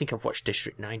I don't think I've watched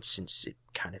District 9 since it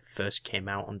kind of first came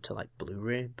out onto like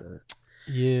Blu-ray, but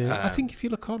Yeah, I think if you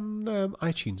look on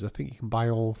iTunes, I think you can buy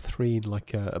all three in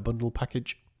like a bundle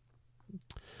package.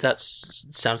 that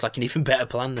sounds like an even better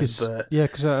plan then. But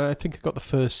Because I think I got the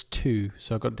first two,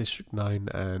 so I got District 9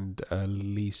 and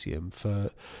Elysium for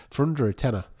under a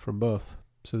tenner from both.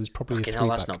 So there's probably Fucking a hell, three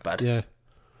that's pack. not bad. Yeah,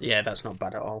 yeah, that's not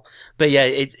bad at all. But yeah,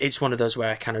 it's one of those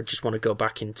where I kind of just want to go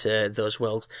back into those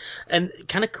worlds. And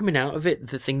kind of coming out of it,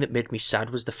 the thing that made me sad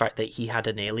was the fact that he had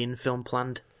an Alien film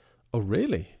planned. Oh,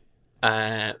 really?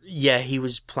 Yeah, he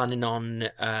was planning on.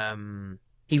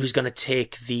 He was going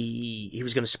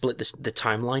to split the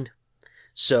timeline.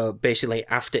 So basically,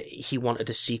 after he wanted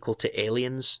a sequel to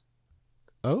Aliens,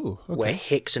 Oh, okay. where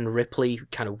Hicks and Ripley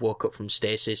kind of woke up from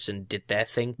stasis and did their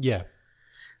thing. Yeah.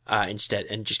 Instead,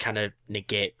 and just kind of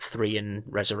negate 3 and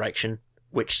Resurrection,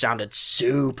 which sounded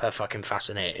super fucking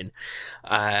fascinating.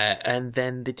 And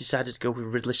then they decided to go with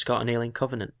Ridley Scott and Alien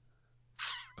Covenant.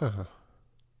 Uh-huh.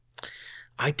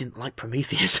 I didn't like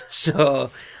Prometheus,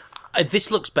 so this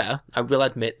looks better. I will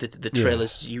admit that the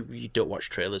trailers, you don't watch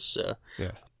trailers, so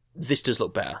Yeah. this does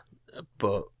look better,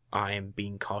 but I am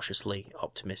being cautiously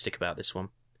optimistic about this one.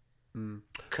 Mm.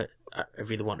 I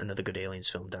really want another good Aliens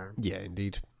film, Darren. Yeah,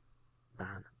 indeed.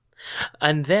 Man.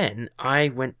 And then I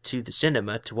went to the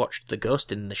cinema to watch The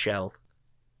Ghost in the Shell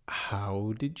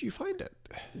How did you find it?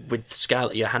 with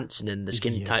Scarlett Johansson in the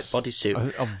skin-tight Yes.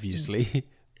 bodysuit. Obviously.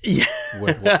 Yeah.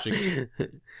 Worth watching.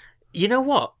 You know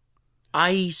what?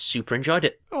 I super enjoyed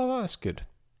it. Oh, that's good.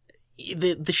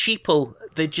 The sheeple,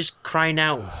 they're just crying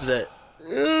out that,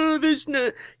 oh, there's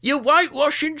no, you're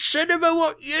whitewashing cinema,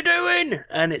 what you doing?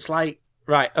 And it's like,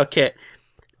 right, okay.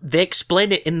 They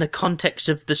explain it in the context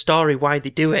of the story why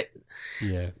they do it.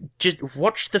 Yeah. Just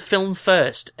watch the film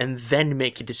first and then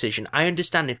make a decision. I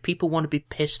understand if people want to be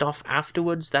pissed off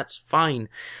afterwards, that's fine.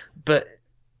 But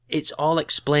it's all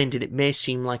explained and it may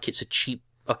seem like it's a cheap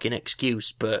fucking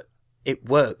excuse, but it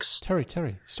works. Terry,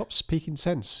 stop speaking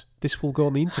sense. This will go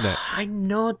on the internet. I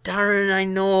know, Darren, I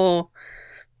know.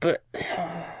 But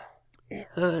it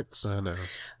hurts. I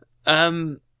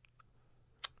know.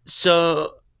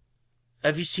 So,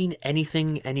 have you seen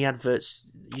anything, any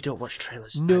adverts? You don't watch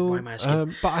trailers. No, Why am I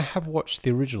asking? but I have watched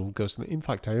the original Ghost in the... In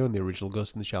fact, I own the original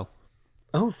Ghost in the Shell.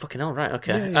 Oh, fucking hell, right,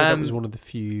 okay. Yeah, that was one of the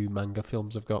few manga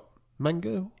films I've got.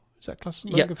 Manga? Is that class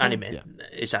as manga film? anime. Yeah.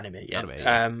 It's anime, yeah. Anime,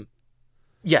 yeah.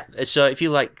 Yeah, so if you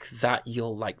like that,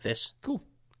 you'll like this. Cool.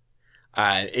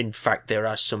 In fact, there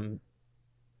are some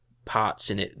parts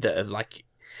in it that are like,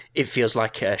 it feels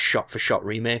like a shot-for-shot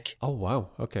remake Oh, wow.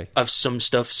 Okay. of some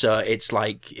stuff, so it's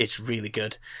like, it's really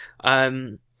good.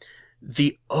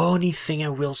 The only thing I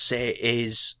will say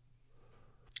is,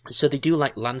 so they do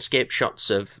like landscape shots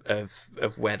of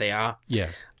where they are, Yeah.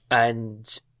 and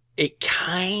it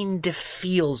kind of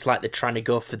feels like they're trying to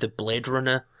go for the Blade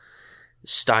Runner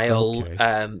style,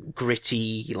 Okay.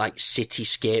 gritty, like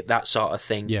cityscape, that sort of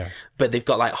thing. Yeah. But they've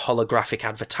got like holographic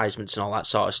advertisements and all that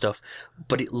sort of stuff.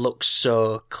 But it looks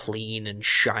so clean and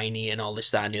shiny and all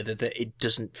this, that, and the other that it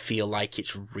doesn't feel like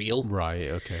it's real. Right,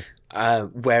 okay.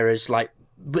 Whereas like,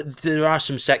 but there are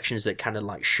some sections that kind of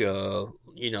like show,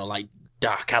 you know, like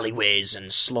dark alleyways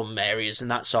and slum areas and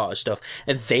that sort of stuff.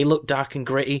 And they look dark and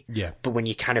gritty. Yeah. But when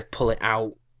you kind of pull it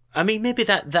out, I mean, maybe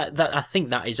that I think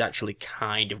that is actually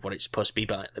kind of what it's supposed to be,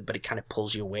 but it kind of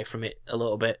pulls you away from it a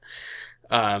little bit.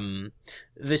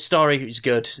 The story is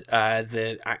good.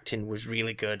 The acting was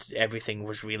really good. Everything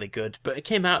was really good. But it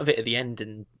came out of it at the end,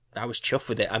 and I was chuffed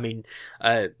with it. I mean,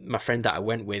 my friend that I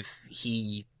went with,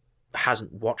 he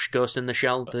hasn't watched Ghost in the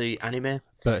Shell, the anime,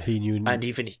 But he knew and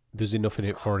even there's enough in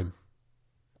it for him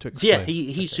to explain. yeah,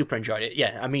 he super enjoyed it.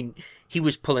 Yeah, I mean, he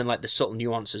was pulling like the subtle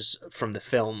nuances from the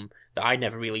film that I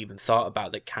never really even thought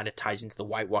about that kind of ties into the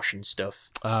whitewashing stuff.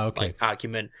 Ah, okay. Like,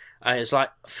 argument. And it's like,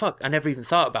 fuck, I never even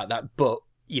thought about that. But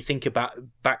you think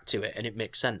back to it and it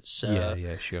makes sense. So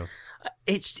yeah, sure.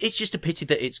 it's just a pity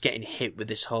that it's getting hit with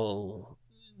this whole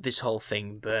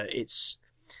thing. But it's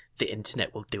the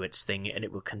internet will do its thing and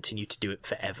it will continue to do it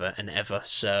forever and ever.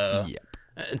 So Yep.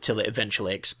 until it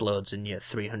eventually explodes and your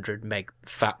 300 meg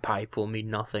fat pipe will mean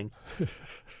nothing.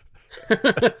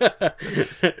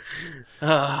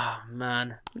 Oh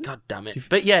man, god damn it!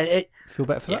 But yeah, Feel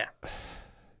better for that?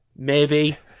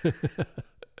 maybe.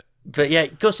 But yeah,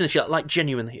 Ghost in the Shell, like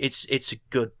genuinely, it's a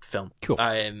good film. Cool.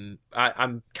 I'm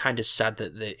kind of sad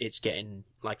that it's getting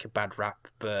like a bad rap,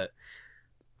 but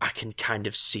I can kind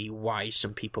of see why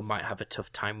some people might have a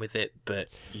tough time with it. But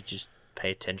you just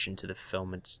pay attention to the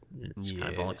film; it's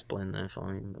kind of all explained there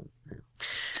for me. But, yeah.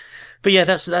 But yeah,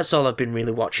 that's all I've been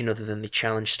really watching other than the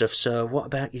challenge stuff. So what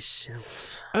about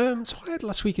yourself? So I had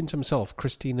last weekend to myself.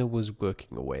 Christina was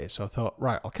working away, so I thought,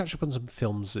 right, I'll catch up on some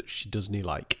films that she doesn't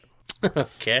like.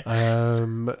 Okay.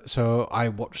 So I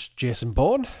watched Jason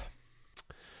Bourne.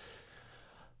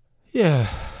 Yeah,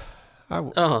 I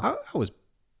was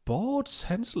bored,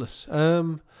 senseless.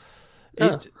 So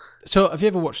have you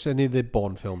ever watched any of the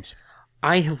Bourne films?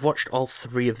 I have watched all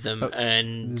 3 of them,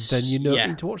 and Then you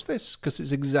need to watch this because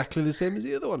it's exactly the same as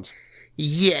the other ones.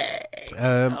 Yeah.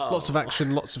 Lots of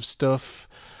action, lots of stuff.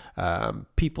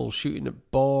 People shooting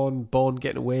at Bourne, Bourne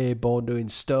getting away, Bourne doing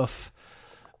stuff.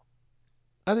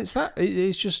 And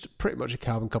it's just pretty much a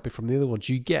carbon copy from the other ones.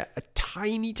 You get a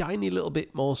tiny, tiny little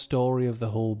bit more story of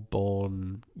the whole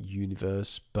Bourne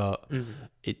universe, but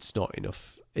it's not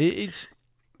enough.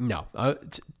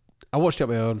 I watched it on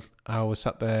my own. I was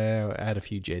sat there, I had a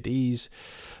few JDs.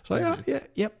 It's like,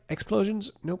 yep,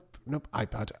 explosions. Nope,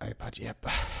 iPad, yep.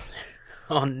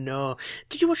 Oh no.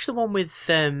 Did you watch the one with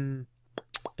Jeremy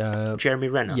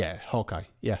Renner? Yeah, Hawkeye,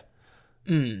 yeah.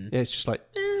 Yeah, it's just like,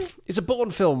 it's a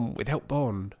Bourne film without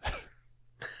Bourne.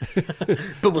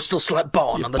 But we'll still select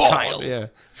Bourne on the Bourne, title. yeah.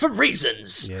 For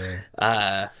reasons.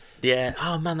 Yeah. Yeah.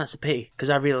 Oh man, that's a pity, because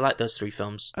I really like those 3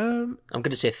 films. Um, I'm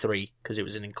going to say 3, because it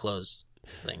was an enclosed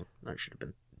thing. That should have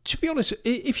been. To be honest,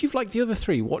 if you've liked the other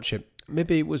 3, watch it.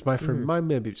 Maybe it was my friend of mine,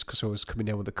 maybe it's because I was coming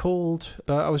down with a cold,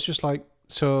 but I was just like,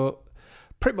 so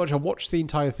pretty much I watched the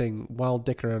entire thing while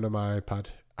dicking around on my iPad.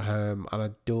 And I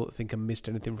don't think I missed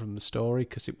anything from the story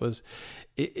because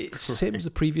it's same as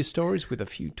the previous stories with a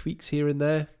few tweaks here and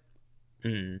there.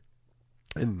 And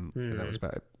that was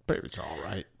about it. But it was all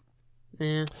right.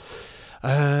 Yeah.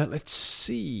 Let's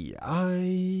see.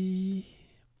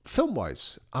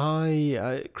 Film-wise,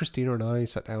 Christina and I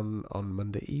sat down on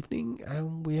Monday evening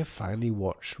and we have finally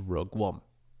watched Rogue One.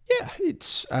 Yeah,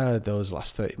 it's those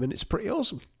last 30 minutes are pretty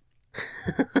awesome.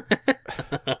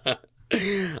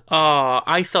 Oh,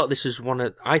 I thought this was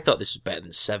better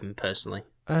than 7 personally.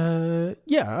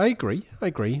 Yeah, I agree,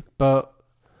 but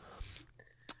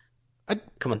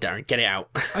Come on, Darren, get it out.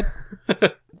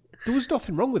 there was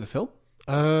nothing wrong with the film.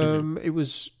 It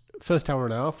was first hour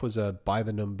and a half was a by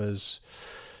the numbers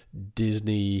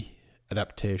Disney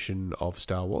adaptation of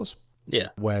Star Wars. Yeah.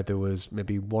 Where there was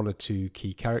maybe 1 or 2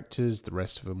 key characters. The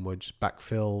rest of them were just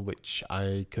backfill, which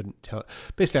I couldn't tell.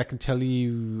 Basically, I can tell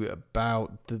you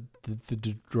about the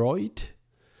droid,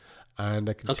 and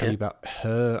I can tell you about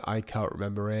her. I can't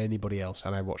remember anybody else,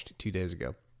 and I watched it 2 days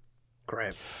ago.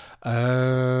 Great.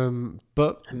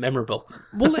 But memorable.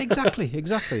 Well, exactly.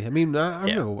 I mean, I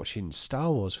remember watching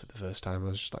Star Wars for the first time. I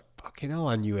was just like, fucking hell,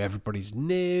 I knew everybody's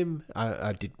name.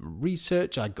 I did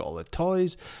research. I got all the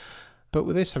toys. But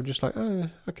with this, I'm just like, oh,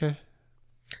 okay.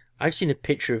 I've seen a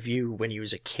picture of you when you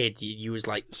was a kid. You was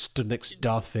like stood next to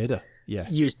Darth Vader. Yeah.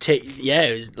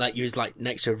 It was like you was like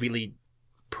next to a really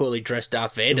poorly dressed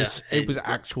Darth Vader. It was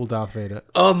actual Darth Vader.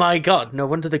 Oh my god! No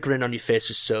wonder the grin on your face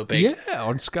was so big. Yeah,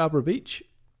 on Scarborough Beach.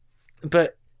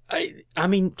 But I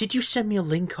mean, did you send me a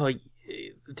link or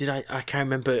did I? I can't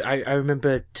remember. I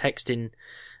remember texting.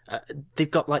 They've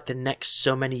got like the next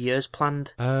so many years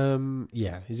planned.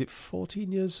 Yeah. Is it 14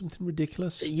 years? Something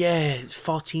ridiculous? Yeah,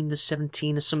 14 to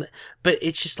 17 or something. But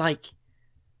it's just like,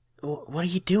 what are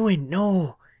you doing?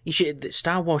 No.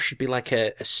 Star Wars should be like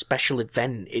a special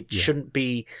event. It shouldn't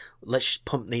be, let's just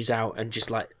pump these out and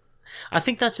just like... I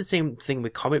think that's the same thing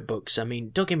with comic books. I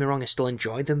mean, don't get me wrong, I still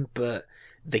enjoy them, but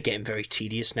they're getting very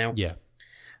tedious now. Yeah.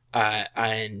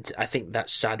 And I think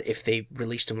that's sad if they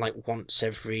released them like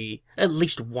at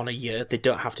least 1 a year. They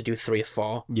don't have to do 3 or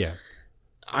 4. Yeah.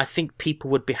 I think people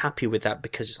would be happy with that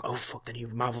because it's like, oh fuck, the new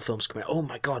Marvel film's coming out. Oh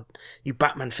my god, new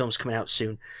Batman film's coming out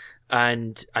soon.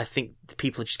 And I think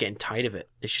people are just getting tired of it.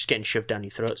 It's just getting shoved down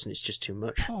your throats and it's just too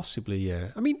much. Possibly, yeah.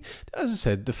 I mean, as I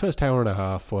said, the first hour and a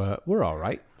half were all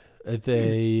right.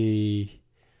 They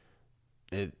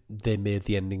made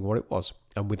the ending what it was.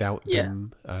 And without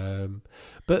them...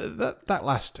 but that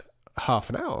last half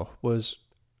an hour was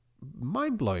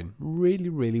mind-blowing. Really,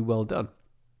 really well done.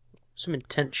 Some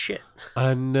intense shit.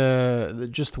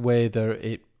 And just the way that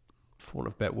it, for want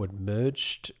of a better word,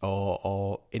 merged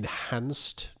or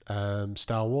enhanced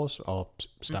Star Wars or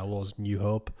Star Wars New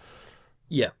Hope.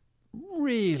 Yeah.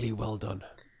 Really well done.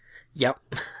 Yep.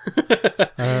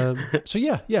 So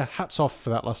yeah, hats off for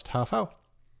that last half hour.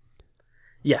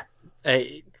 Yeah.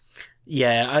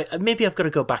 Maybe I've got to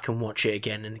go back and watch it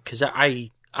again, and because I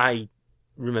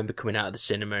remember coming out of the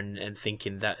cinema and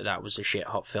thinking that was a shit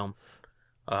hot film.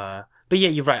 But yeah,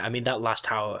 you're right. I mean, that last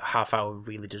half hour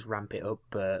really does ramp it up.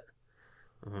 But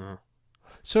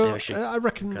So Yeah, I should I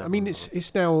reckon. go I mean, on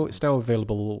it's now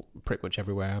available pretty much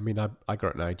everywhere. I mean, I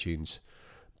got it on iTunes,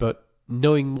 but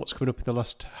knowing what's coming up in the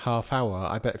last half hour,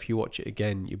 I bet if you watch it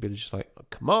again, you'll be just like, oh,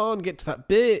 "Come on, get to that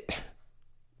bit."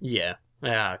 Yeah.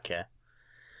 Yeah. Okay.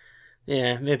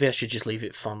 Yeah. Maybe I should just leave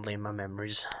it fondly in my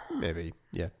memories. Maybe,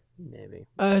 yeah. Maybe.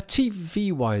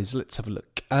 TV wise, let's have a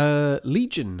look.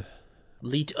 Legion.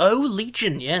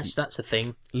 Legion. Yes, that's a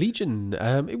thing. Legion.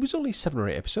 It was only 7 or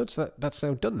 8 episodes. That's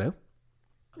now done now.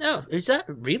 Oh, is that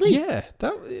really? Yeah,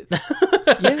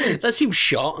 yeah. That seems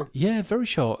short. Yeah, very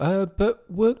short, but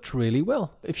worked really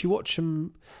well. If you watch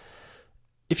them,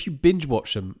 if you binge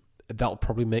watch them, that'll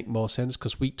probably make more sense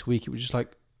because week to week it was just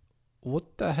like,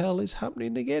 what the hell is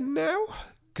happening again now?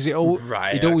 Because it'd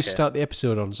always start the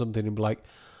episode on something and be like,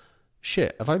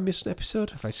 shit, have I missed an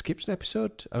episode? Have I skipped an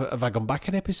episode? Have I gone back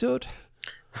an episode?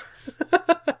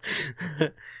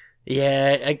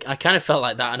 Yeah, I kind of felt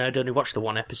like that, and I'd only watched the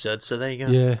one episode, so there you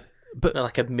go. Yeah, but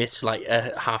like I missed like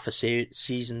half a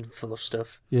season full of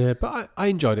stuff. Yeah, but I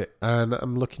enjoyed it, and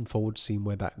I'm looking forward to seeing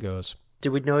where that goes.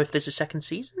 Do we know if there's a second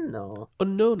season or?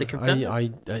 Unknown. They confirmed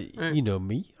You know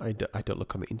me. I don't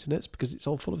look on the internet because it's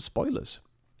all full of spoilers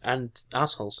and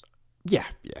assholes. Yeah,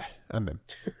 and them.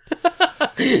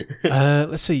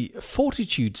 Let's see,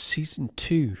 Fortitude season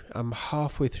 2. I'm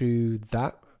halfway through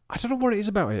that. I don't know what it is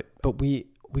about it, but we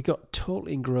got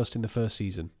totally engrossed in the first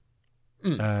season.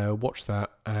 Watched that,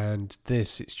 and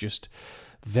it's just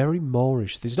very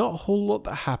Moorish. There's not a whole lot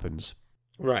that happens,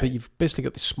 right? But you've basically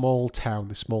got this small town,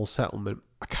 this small settlement.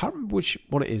 I can't remember which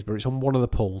one it is, but it's on one of the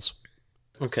poles.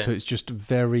 Okay. So it's just a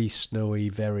very snowy,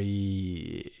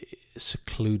 very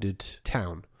secluded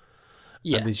town.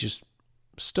 Yeah. And there's just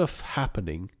stuff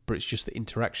happening, but it's just the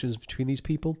interactions between these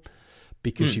people.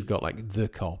 Because you've got like the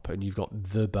cop, and you've got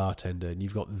the bartender, and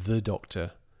you've got the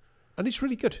doctor. And it's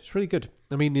really good. It's really good.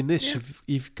 I mean, in this,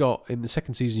 you've got, in the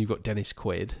second season, you've got Dennis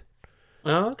Quaid.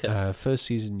 Oh, okay. First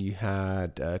season, you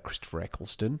had Christopher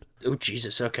Eccleston. Oh,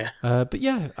 Jesus, okay. But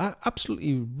yeah, I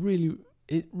absolutely,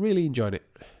 really enjoyed it.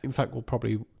 In fact, we'll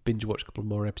probably binge watch a couple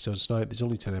more episodes tonight. There's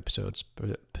only 10 episodes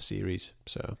per series,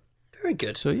 so... Very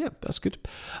good. So yeah, that's good.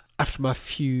 After my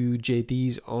few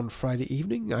JDs on Friday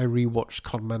evening, I rewatched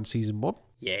Conman season 1.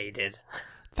 Yeah, you did.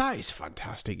 That is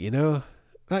fantastic, you know?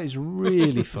 That is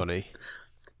really funny.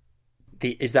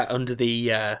 Is that under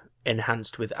the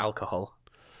enhanced with alcohol?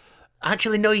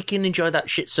 Actually, no, you can enjoy that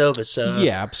shit sober, so...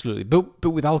 Yeah, absolutely. But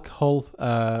with alcohol,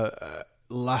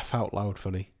 laugh out loud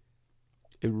funny.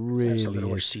 It really is. I'm not going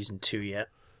to watch season 2 yet.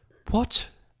 What?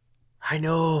 I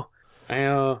know.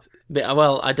 But,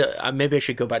 well, maybe I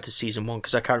should go back to season 1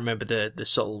 because I can't remember the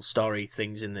subtle story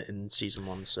things in season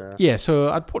 1. So yeah, so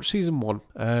I'd watch season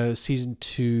 1. Season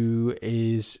 2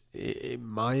 is, in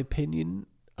my opinion,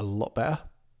 a lot better.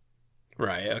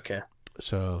 Right. Okay.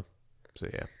 So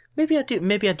yeah. Maybe I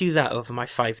do that over my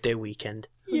 5-day weekend.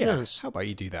 Who knows? How about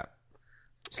you do that?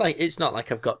 It's not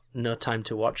like I've got no time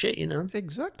to watch it, you know.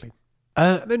 Exactly.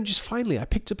 Then just finally, I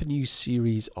picked up a new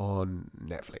series on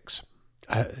Netflix.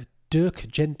 Dirk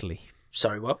Gently.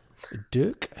 Sorry, what?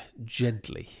 Dirk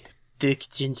Gently. Dirk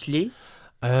Gently?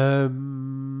 Very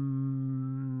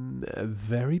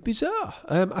bizarre.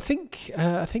 I think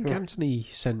Anthony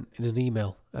sent in an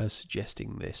email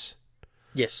suggesting this.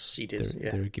 Yes, he did.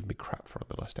 They were giving me crap for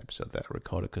the last episode that I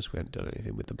recorded because we hadn't done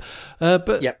anything with them.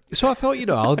 But so I thought,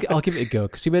 I'll give it a go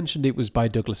because he mentioned it was by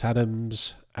Douglas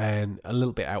Adams and a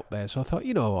little bit out there. So I thought,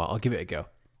 what, I'll give it a go.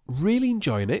 Really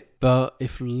enjoying it, but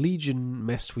if Legion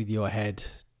messed with your head,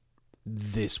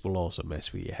 this will also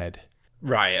mess with your head.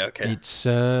 Right. Okay. It's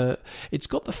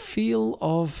got the feel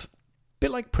of a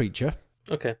bit like Preacher,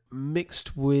 okay,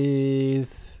 mixed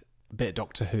with a bit of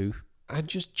Doctor Who, and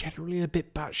just generally a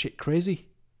bit batshit crazy.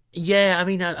 Yeah, I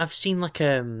mean, I've seen like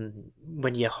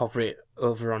when you hover it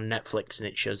over on Netflix and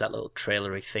it shows that little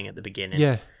trailery thing at the beginning.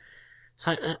 Yeah, it's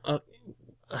like,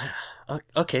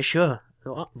 okay, sure.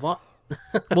 What?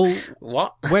 Well,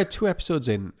 what? We're 2 episodes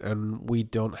in and we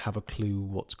don't have a clue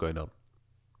what's going on.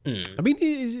 I mean,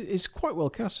 it's quite well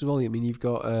cast as well. I mean, you've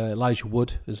got Elijah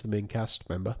Wood as the main cast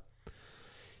member.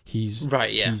 He's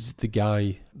the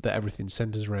guy that everything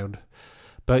centers around.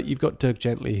 But you've got Dirk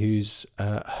Gently, who's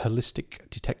a holistic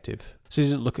detective. So he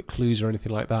doesn't look at clues or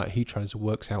anything like that. He tries to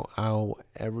work out how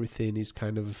everything is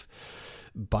kind of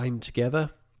bind together.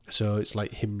 So it's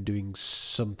like him doing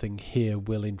something here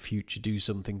will in future do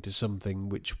something to something,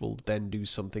 which will then do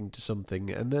something to something,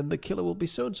 and then the killer will be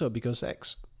so-and-so because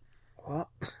X. What?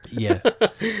 Yeah.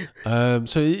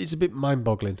 So it's a bit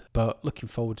mind-boggling, but looking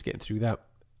forward to getting through that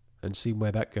and seeing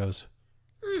where that goes.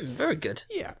 Very good.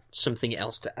 Yeah. Something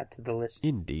else to add to the list.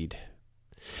 Indeed.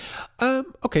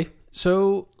 Okay,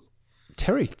 so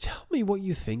Terry, tell me what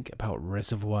you think about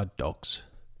Reservoir Dogs.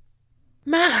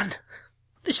 Man,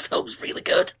 this film's really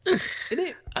good. Isn't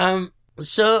it?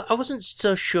 So I wasn't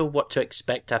so sure what to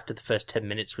expect after the first 10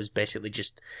 minutes was basically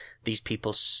just these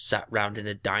people sat round in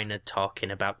a diner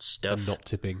talking about stuff. And not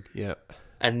tipping, yeah.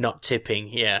 And not tipping,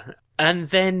 yeah. And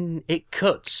then it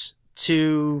cuts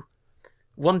to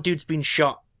one dude's been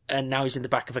shot and now he's in the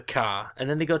back of a car. And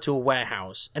then they go to a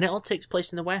warehouse and it all takes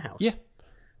place in the warehouse. Yeah.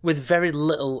 With very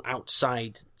little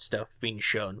outside stuff being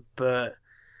shown. But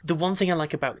the one thing I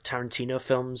like about Tarantino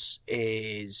films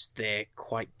is they're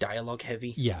quite dialogue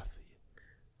heavy. Yeah.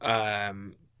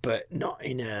 But not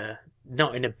in a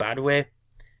bad way.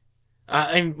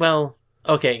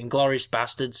 Inglourious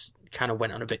Bastards kind of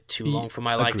went on a bit too long for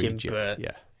my liking, but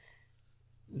yeah.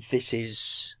 This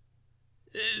is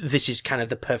kind of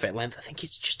the perfect length. I think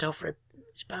it's just over.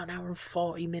 It's about an hour and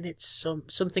 40 minutes,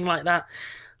 something like that.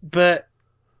 But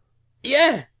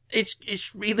yeah,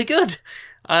 it's really good.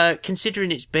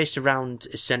 Considering it's based around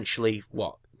essentially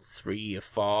 3 or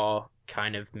 4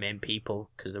 kind of main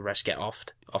people, because the rest get off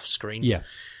screen. Yeah.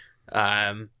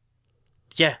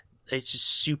 Yeah, it's a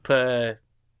super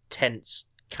tense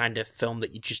kind of film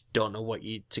that you just don't know what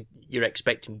you're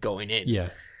expecting going in. Yeah.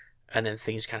 And then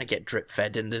things kind of get drip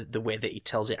fed, and the way that he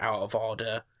tells it out of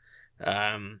order,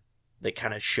 that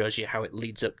kind of shows you how it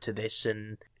leads up to this,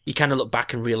 and you kind of look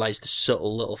back and realise the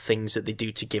subtle little things that they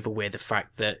do to give away the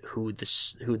fact that who the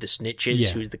snitch is,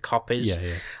 who the cop is.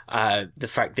 Yeah. The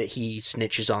fact that he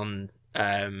snitches on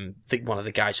one of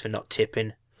the guys for not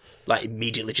tipping, like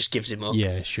immediately just gives him up.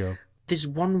 Yeah, sure. There's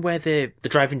one where they're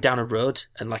driving down a road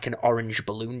and like an orange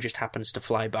balloon just happens to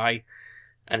fly by,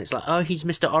 and it's like, oh, he's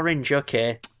Mr. Orange,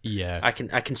 okay. Yeah. I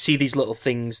can see these little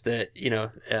things that,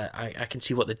 I can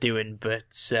see what they're doing, but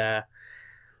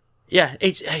yeah,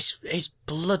 it's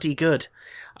bloody good.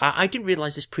 I didn't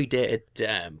realise this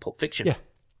predated Pulp Fiction.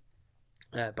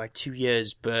 Yeah. By 2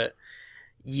 years, but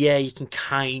yeah, you can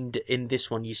in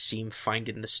this one you see him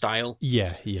finding the style.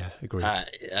 Yeah, agreed.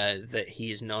 That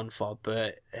he is known for,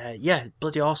 but yeah,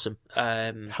 bloody awesome.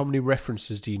 How many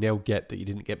references do you now get that you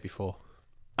didn't get before?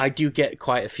 I do get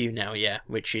quite a few now, yeah,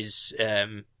 which is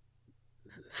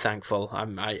thankful.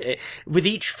 With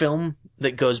each film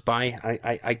that goes by,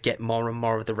 I get more and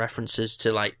more of the references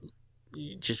to like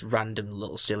just random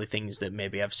little silly things that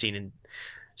maybe I've seen in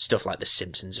stuff like The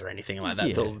Simpsons or anything like that.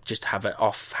 Yeah. They'll just have an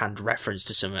offhand reference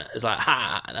to something. It's like,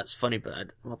 ha, that's funny,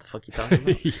 but what the fuck are you talking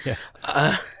about?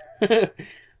 Yeah.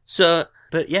 So,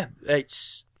 but yeah,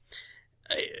 it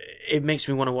makes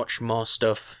me want to watch more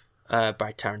stuff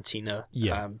by Tarantino.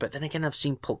 Yeah. But then again, I've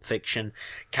seen Pulp Fiction.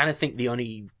 Kind of think the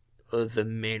only other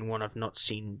main one I've not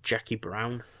seen, Jackie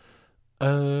Brown.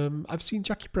 I've seen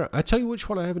Jackie Brown. I tell you which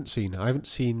one I haven't seen. I haven't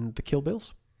seen the Kill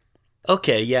Bills.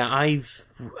 Okay, yeah, I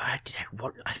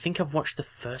think I've watched the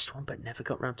first one, but never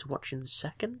got round to watching the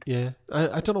second. Yeah,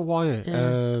 I don't know why.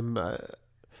 Yeah.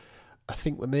 I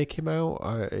think when they came out,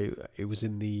 it was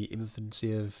in the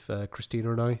infancy of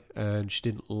Christina and I, and she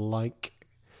didn't like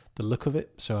the look of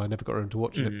it, so I never got around to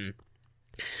watching it.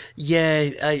 Yeah,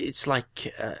 it's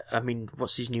like,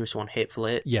 what's his newest one, Hateful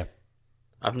Eight? Yeah.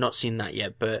 I've not seen that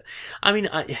yet, but I mean,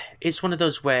 it's one of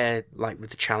those where, like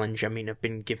with the challenge, I mean, I've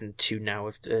been given 2 now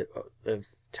of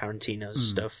Tarantino's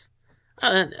stuff.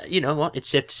 You know what? It's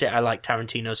safe to say I like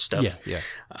Tarantino's stuff. Yeah.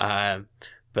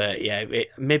 But yeah,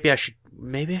 maybe I should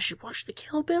watch the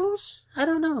Kill Bills. I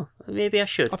don't know. Maybe I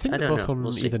should. I think they're both on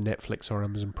either Netflix or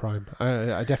Amazon Prime.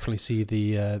 I definitely see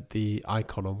the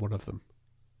icon on one of them.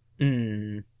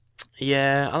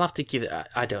 Yeah, I'll have to give it.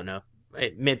 I don't know.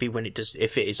 Maybe when it does,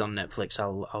 if it is on Netflix,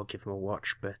 I'll give them a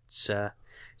watch. But it's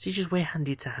just way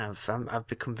handy to have. I've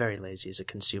become very lazy as a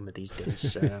consumer these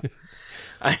days.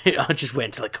 I'll just wait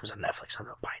until it comes on Netflix. I'm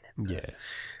not buying it.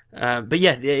 Yeah. But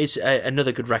yeah, it's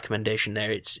another good recommendation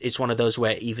there. It's one of those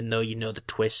where even though you know the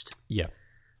twist, yeah,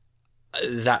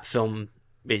 that film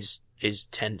is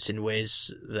tense in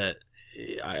ways that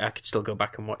I could still go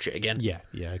back and watch it again. Yeah,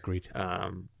 agreed.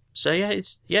 So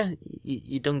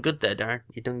you done good there, Darren.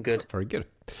 You done good. Very good.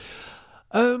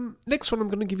 Next one, I'm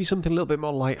going to give you something a little bit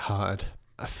more lighthearted.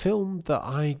 A film that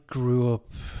I grew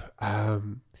up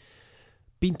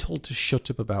being told to shut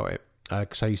up about it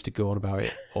because I used to go on about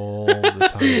it all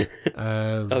the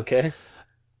time. Okay.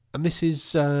 And this is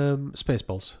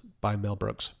Spaceballs by Mel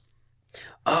Brooks.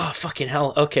 Oh, fucking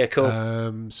hell. Okay,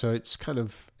 cool. So it's kind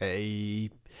of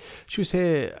should we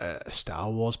say, a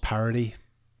Star Wars parody.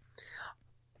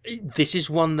 This is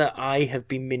one that I have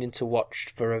been meaning to watch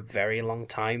for a very long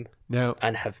time now,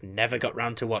 and have never got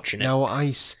round to watching it. Now,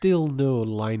 I still know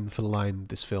line for line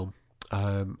this film.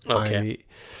 Okay.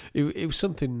 It was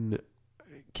something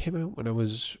came out when I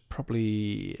was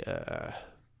probably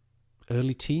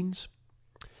early teens.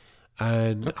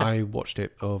 And I watched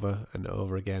it over and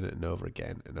over again and over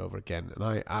again and over again. And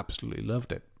I absolutely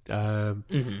loved it. I've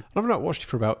not watched it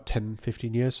for about 10,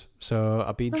 15 years. So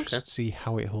I'll be interested to see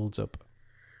how it holds up.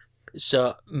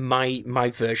 So my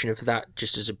version of that,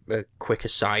 just as a quick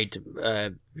aside,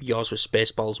 yours was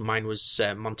Spaceballs, mine was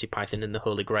Monty Python and the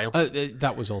Holy Grail.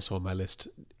 That was also on my list.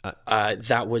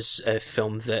 That was a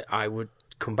film that I would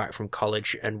come back from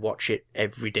college and watch it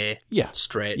every day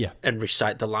straight and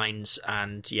recite the lines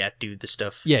and do the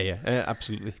stuff.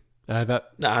 Absolutely.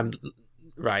 I'm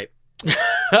right.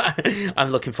 I'm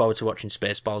looking forward to watching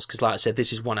Spaceballs because, like I said,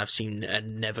 this is one I've seen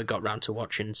and never got round to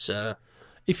watching. So,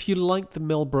 if you like the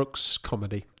Mel Brooks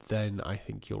comedy, then I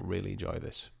think you'll really enjoy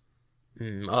this.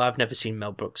 Well, I've never seen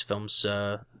Mel Brooks films,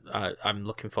 so I'm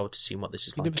looking forward to seeing what this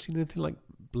is like. You've never seen anything like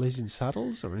Blazing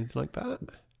Saddles or anything like that?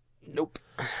 Nope.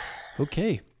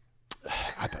 Okay.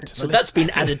 Add that to the So list. that's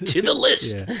been added to the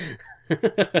list.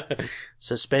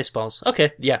 So Spaceballs.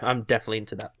 Okay, yeah, I'm definitely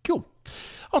into that. Cool.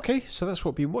 Okay, so that's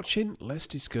what we've been watching. Let's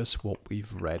discuss what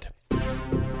we've read.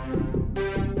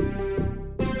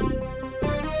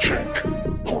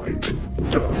 Checkpoint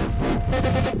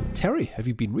done. Terry, have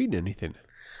you been reading anything?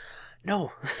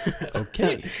 No.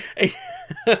 Okay.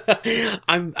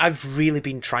 I've really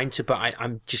been trying to, but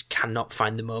I'm just cannot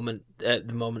find the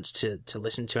moments to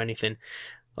listen to anything.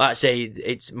 Like I say,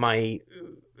 it's my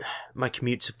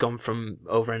commutes have gone from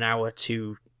over an hour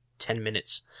to 10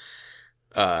 minutes.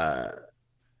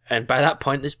 And by that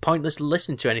point, it's pointless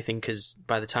listening to anything because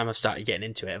by the time I've started getting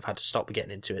into it, I've had to stop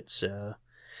getting into it. So,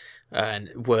 and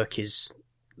work is,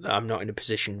 I'm not in a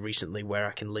position recently where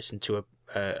I can listen to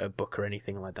a book or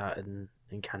anything like that and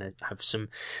kind of have some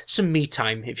me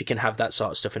time if you can have that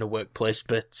sort of stuff in a workplace.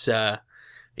 But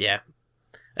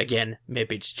again,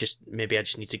 maybe I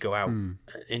just need to go out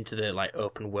into the like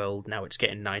open world now. It's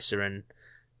getting nicer and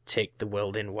take the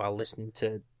world in while listening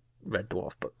to Red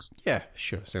Dwarf books. Yeah,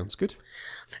 sure. Sounds good.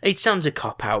 It sounds a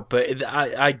cop-out, but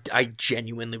I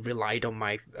genuinely relied on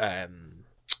my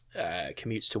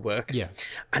commutes to work. Yeah.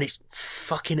 And it's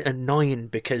fucking annoying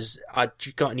because I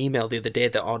got an email the other day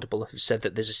that Audible have said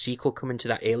that there's a sequel coming to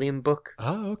that Alien book.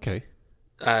 Oh, okay.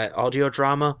 Audio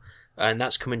drama, and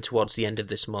that's coming towards the end of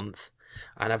this month.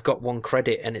 And I've got 1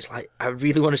 credit, and it's like, I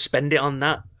really want to spend it on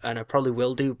that, and I probably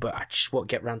will do, but I just won't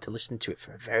get around to listening to it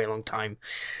for a very long time,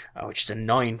 which is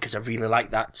annoying because I really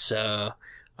like that. So,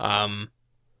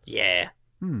 yeah.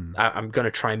 I'm going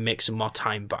to try and make some more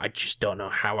time, but I just don't know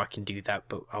how I can do that,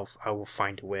 but I will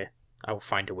find a way. I will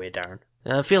find a way, Darren.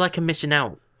 I feel like I'm missing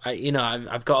out.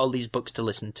 I've got all these books to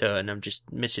listen to, and I'm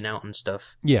just missing out on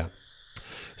stuff. Yeah.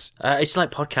 It's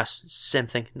like podcasts, same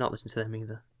thing, not listen to them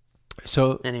either.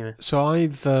 So anyway,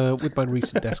 I've with my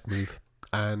recent desk move,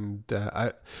 and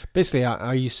I used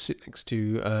to sit next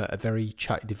to a very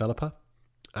chatty developer,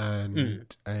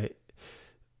 and it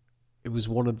was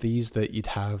one of these that you'd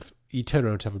turn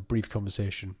around to have a brief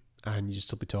conversation, and you'd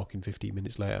still be talking 15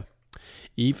 minutes later,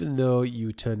 even though you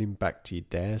were turning back to your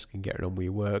desk and getting on with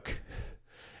your work.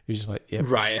 You're just like, yeah,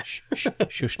 right,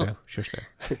 shush now.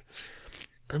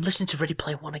 I'm listening to Ready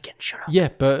Player One again. Shut up. Yeah,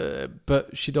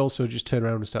 but she'd also just turn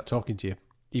around and start talking to you,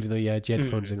 even though you had your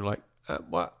headphones in. Like,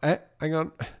 what? Hang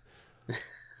on.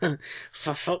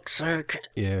 For fuck's sake.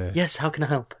 Yeah. Yes. How can I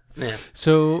help? Yeah.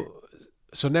 So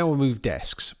now we move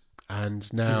desks,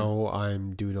 and now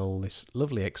I'm doing all this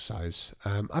lovely exercise.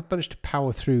 I've managed to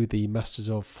power through the Masters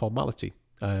of Formality.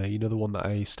 The one that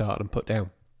I started and put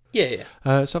down. Yeah.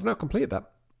 So I've now completed that.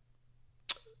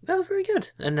 Oh, very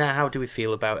good. And how do we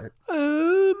feel about it?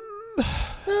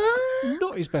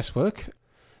 Not his best work.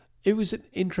 It was an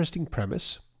interesting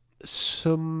premise.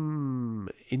 Some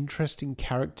interesting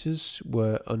characters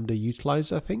were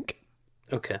underutilized, I think.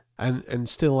 Okay. And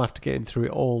still after getting through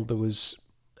it all, there was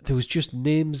just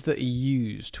names that he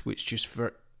used, which just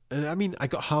I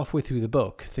got halfway through the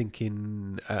book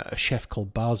thinking a chef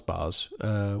called Bars was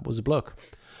a bloke.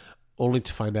 Only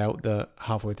to find out that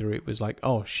halfway through it was like,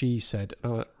 oh, she said.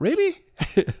 And I went, really?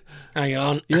 Hang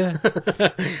on. Yeah.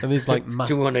 And there's like... Do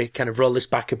you want to kind of roll this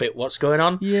back a bit? What's going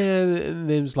on? Yeah,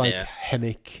 names like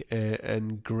Hennick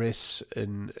and Gris.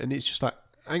 And it's just like,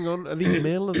 hang on, are these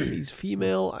male? Are these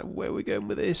female? Where are we going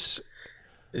with this?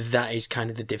 That is kind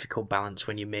of the difficult balance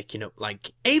when you're making up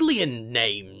like alien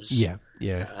names. Yeah.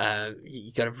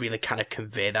 You got to really kind of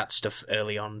convey that stuff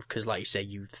early on because, like you say,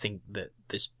 you think that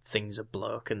this thing's a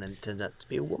bloke and then it turns out to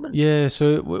be a woman. Yeah,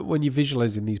 so when you're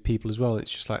visualizing these people as well,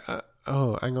 it's just like,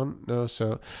 oh, hang on, no.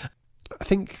 So I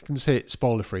think I can say it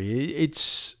spoiler free.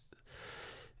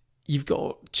 You've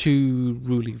got 2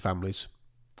 ruling families,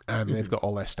 and they've got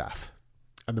all their staff.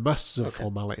 And the Masters of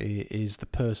Formality is the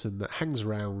person that hangs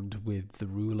around with the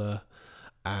ruler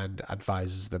and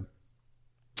advises them.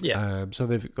 Yeah. So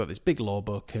they've got this big law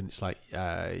book, and it's like,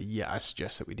 I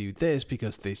suggest that we do this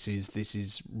because this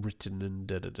is written and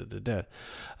da da da da da.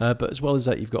 But as well as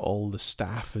that, you've got all the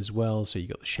staff as well. So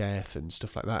you've got the chef and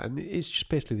stuff like that, and it's just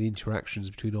basically the interactions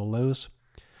between all those.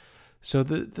 So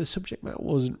the subject matter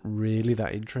wasn't really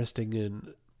that interesting,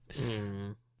 and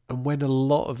when a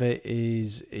lot of it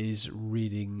is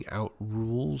reading out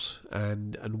rules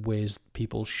and ways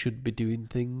people should be doing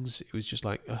things, it was just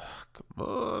like, oh, come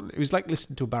on. It was like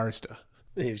listening to a barrister.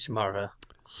 It was Mara.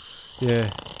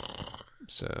 Yeah.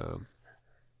 So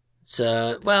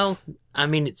well, I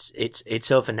mean,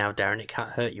 it's over now, Darren. It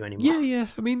can't hurt you anymore. yeah.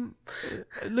 I mean,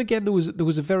 and again, there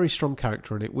was a very strong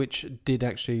character in it, which did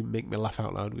actually make me laugh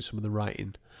out loud with some of the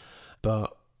writing.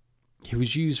 But he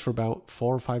was used for about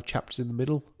 4 or 5 chapters in the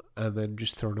middle, and then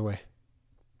just thrown away.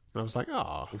 And I was like,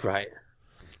 oh. Right.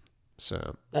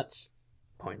 So that's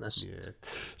pointless. Yeah.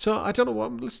 So I don't know what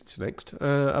I'm listening to next.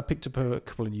 I picked up a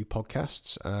couple of new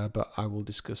podcasts, but I will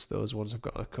discuss those once I've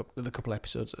got a couple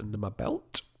episodes under my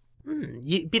belt.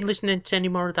 You been listening to any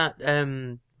more of that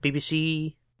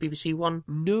BBC one?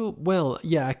 No. Well,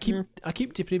 yeah. I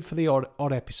keep dipping in for the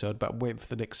odd episode, but I'm waiting for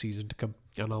the next season to come.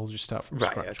 And I'll just start from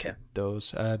scratch. Okay. With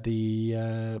those.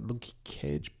 The Monkey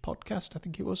Cage podcast, I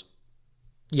think it was.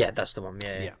 Yeah, that's the one.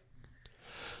 Yeah.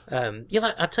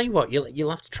 I'll tell you what. You'll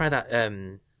have to try that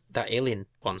that Alien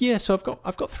one. Yeah. So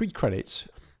I've got 3 credits.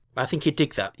 I think you'd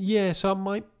dig that. Yeah. So I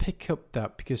might pick up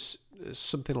that because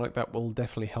something like that will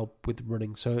definitely help with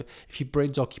running. So if your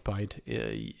brain's occupied,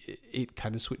 it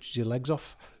kind of switches your legs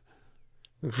off.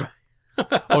 Right.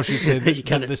 Or should say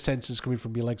the senses coming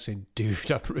from your legs saying,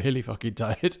 dude, I'm really fucking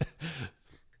tired.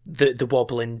 The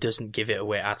wobbling doesn't give it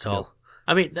away at all. No.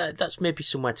 I mean, that's maybe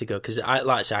somewhere to go, because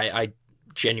I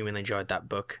genuinely enjoyed that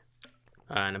book,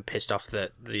 and I'm pissed off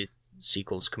that the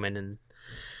sequels come in, and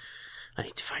I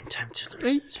need to find time to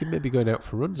listen. You could maybe going out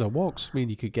for runs or walks. I mean,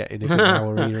 you could get in every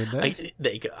hour here and there.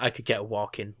 There you go. I could get a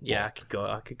walk in. Yeah, I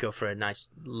could go for a nice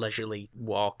leisurely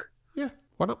walk. Yeah,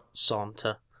 why not?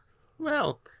 Saunter.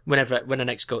 Well, when I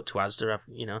next go to Asda,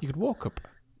 You could walk up.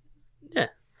 Yeah.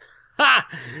 Ha!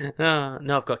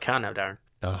 No, I've got a car now, Darren.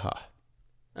 Aha.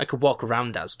 I could walk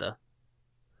around Asda.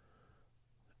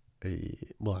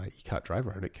 Well, you can't drive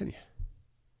around it, can you?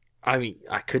 I mean,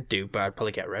 I could do, but I'd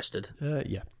probably get arrested.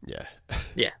 Yeah.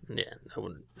 Yeah. I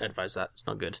wouldn't advise that. It's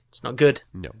not good.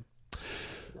 No.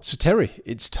 So, Terry,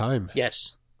 it's time.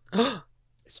 Yes.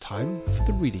 It's time for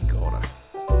the reading corner.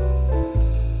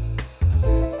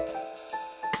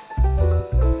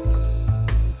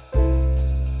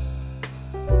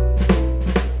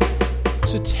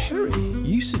 So, Terry,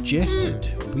 you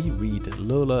suggested we read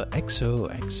Lola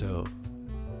XOXO.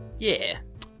 Yeah.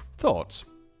 Thoughts?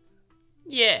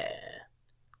 Yeah.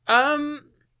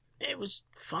 It was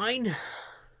fine.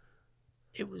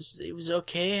 It was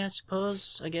okay, I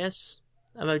suppose, I guess.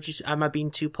 Am I being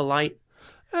too polite?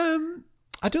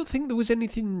 I don't think there was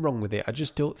anything wrong with it. I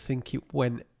just don't think it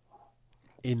went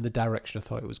in the direction I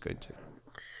thought it was going to.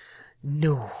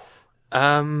 No.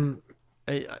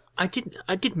 I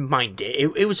didn't mind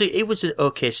it. It was an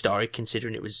okay story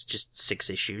considering it was just 6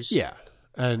 issues. Yeah,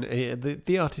 and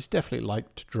the artist definitely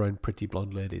liked drawing pretty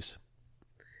blonde ladies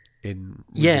in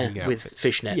with outfits.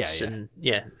 fishnets and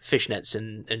fishnets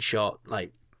and short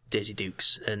like Daisy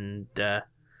Dukes and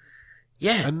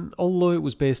And although it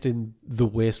was based in the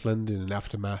wasteland in an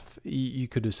aftermath, you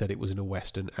could have said it was in a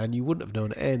western, and you wouldn't have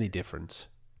known any difference.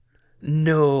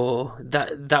 No,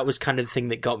 that was kind of the thing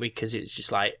that got me, because it's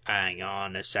just like, hang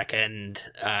on a second,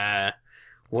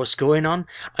 what's going on?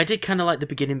 I did kind of like the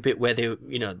beginning bit where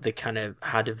they kind of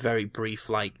had a very brief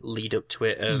like lead up to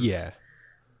it of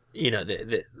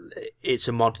it's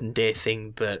a modern day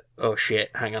thing, but oh shit,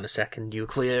 hang on a second,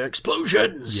 nuclear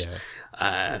explosions.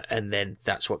 And then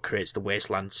that's what creates the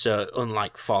wasteland. So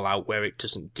unlike Fallout, where it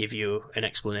doesn't give you an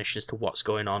explanation as to what's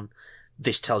going on,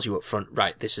 this tells you up front,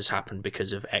 right, this has happened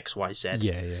because of X, Y, Z.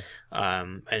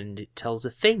 And it tells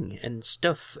a thing and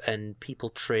stuff, and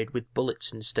people trade with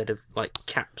bullets instead of, like,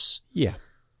 caps. Yeah.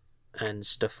 And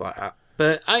stuff like that.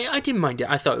 But I didn't mind it.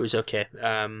 I thought it was okay.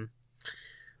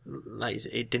 Like,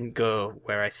 it didn't go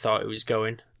where I thought it was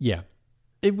going. Yeah.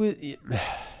 It was...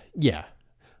 Yeah.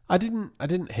 I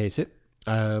didn't hate it.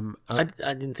 I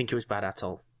didn't think it was bad at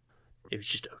all. It was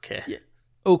just okay. Yeah.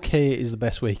 Okay is the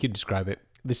best way you can describe it.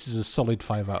 This is a solid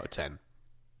 5 out of 10.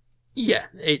 Yeah,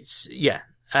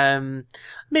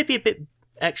 maybe a bit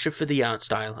extra for the art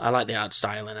style. I like the art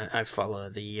style, and I follow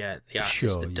the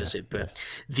artist that does it. But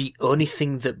the only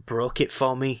thing that broke it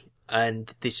for me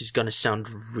and this is going to sound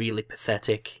really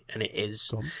pathetic, and it is.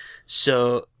 Go on.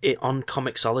 So, on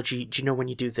Comixology, do you know when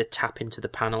you do the tap into the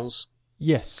panels?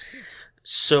 Yes.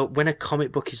 So, when a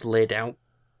comic book is laid out,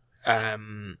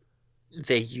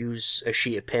 they use a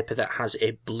sheet of paper that has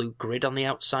a blue grid on the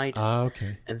outside, Ah,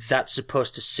 okay. and that's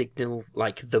supposed to signal,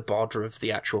 like, the border of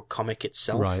the actual comic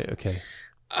itself. Right, okay.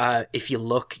 If you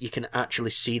look, you can actually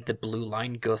see the blue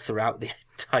line go throughout the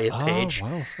entire page. Oh,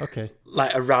 wow, okay.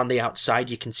 Like around the outside,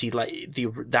 you can see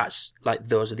those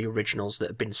are the originals that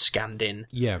have been scanned in,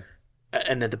 Yeah.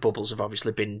 and then the bubbles have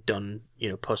obviously been done,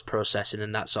 post processing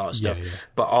and that sort of stuff. Yeah.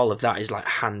 But all of that is like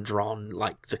hand drawn,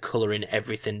 like the colouring,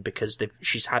 everything, because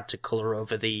she's had to colour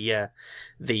over the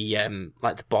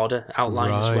border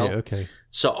outline as well. Right, okay.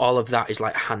 So all of that is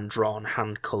like hand drawn,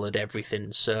 hand coloured,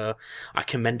 everything. So I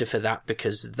commend her for that,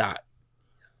 because that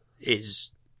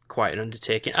is quite an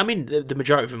undertaking. I mean, the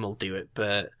majority of them will do it,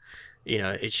 but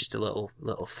it's just a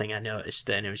little thing I noticed.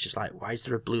 Then it was just like, why is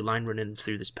there a blue line running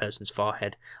through this person's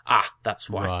forehead? Ah, that's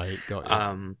why. Right, got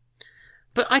you.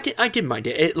 But I didn't mind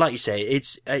it. Like you say,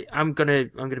 I'm gonna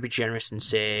be generous and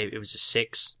say it was a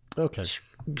 6. Okay.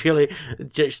 Purely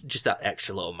just that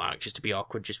extra little mark, just to be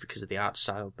awkward, just because of the art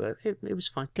style. But it was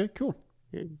fine. Okay, cool.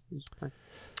 It was fine.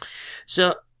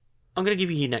 So I'm gonna give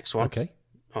you your next one. Okay.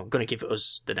 I'm gonna give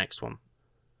us the next one.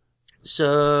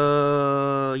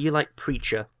 So you like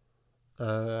Preacher?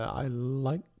 I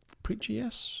like Preacher,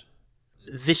 yes.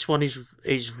 This one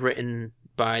is written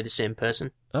by the same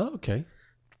person. Oh, okay.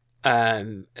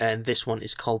 And this one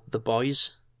is called The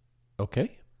Boys.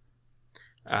 Okay.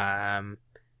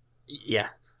 Yeah.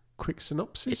 Quick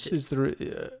synopsis? Is there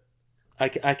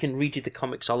I can read you the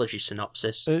Comixology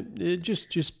synopsis.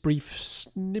 just brief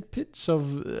snippets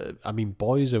of?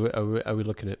 Boys. Are we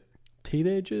looking at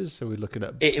teenagers? Are we looking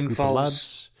at It group of involves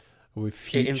lads? Are we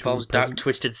future, it involves are we dark, present?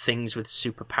 twisted things with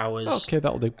superpowers. Okay,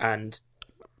 that'll do. And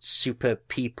super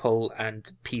people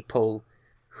and people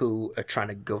who are trying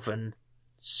to govern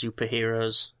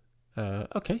superheroes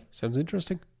Okay, sounds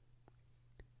interesting.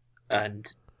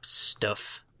 and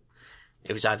stuff.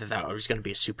 It was either that or it was going to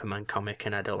be a Superman comic,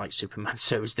 and I don't like Superman,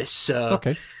 so it was this. So,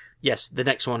 Okay, yes, the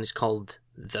next one is called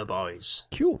The Boys.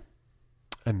 cool.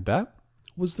 And that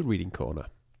was the reading corner.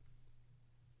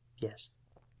 Yes.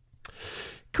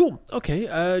 Cool. Okay.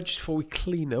 Just before we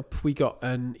clean up, we got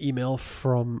an email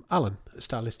from Alan,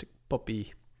 Stylistic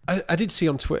Bobby. I did see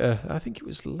on Twitter, I think it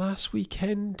was last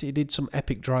weekend, he did some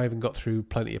epic drive and got through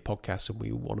plenty of podcasts, and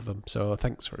we were one of them. So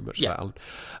thanks very much for that, Alan.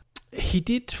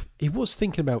 He was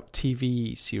thinking about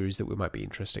TV series that we might be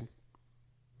interesting.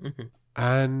 Mm-hmm.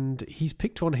 And he's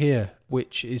picked one here,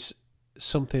 which is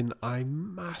something I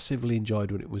massively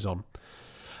enjoyed when it was on.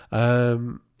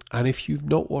 And if you've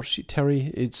not watched it,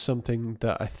 Terry, it's something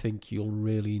that I think you'll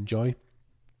really enjoy.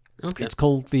 Okay. It's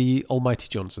called The Almighty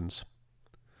Johnsons.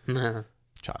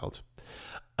 Child.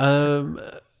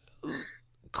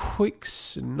 Quick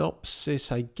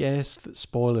synopsis, I guess, that's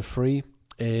spoiler free,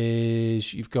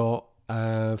 is you've got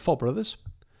 4 brothers.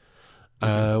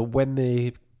 When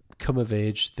they come of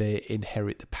age, they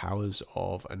inherit the powers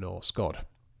of a Norse god.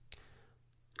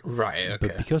 Right, okay.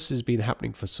 But because this has been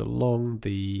happening for so long,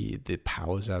 the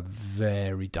powers are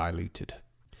very diluted.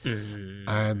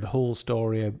 And the whole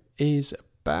story is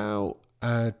about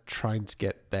trying to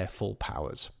get their full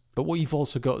powers. But what you've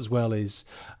also got as well is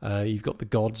you've got the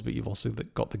gods, but you've also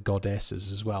got the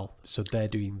goddesses as well. So they're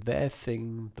doing their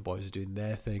thing, the boys are doing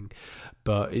their thing.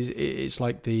 But it's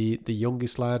like the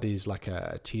youngest lad is like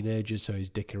a teenager, so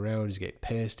he's dicking around, he's getting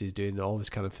pissed, he's doing all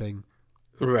this kind of thing.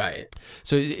 Right.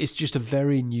 So it's just a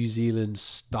very New Zealand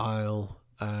style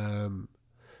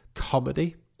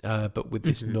comedy, but with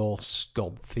this Norse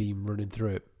god theme running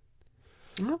through it.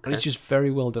 Okay. And it's just very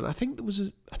well done. I think there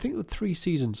were 3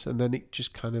 seasons, and then it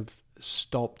just kind of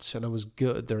stopped, and I was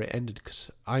gutted that it ended because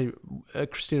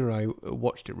Christina and I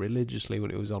watched it religiously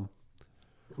when it was on.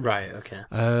 Right, okay.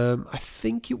 I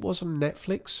think it was on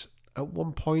Netflix at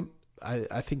one point.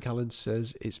 I think Alan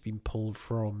says it's been pulled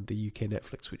from the UK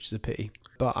Netflix, which is a pity.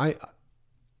 But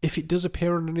if it does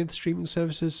appear on any of the streaming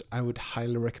services, I would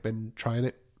highly recommend trying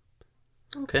it.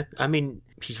 Okay. I mean,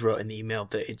 he's wrote in the email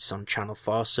that it's on Channel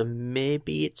 4, so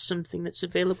maybe it's something that's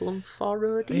available on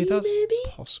 4OD, Yeah, that's maybe?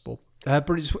 possible. But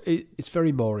it's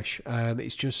very Moorish, and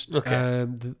it's just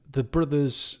the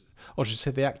brothers, or I should say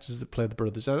the actors that play the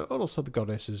brothers, and also the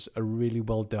goddesses, are really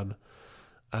well done.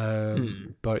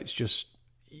 But it's just...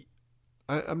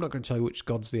 I'm not going to tell you which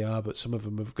gods they are, but some of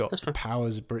them have got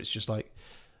powers, but it's just like...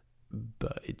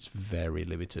 But it's very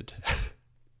limited.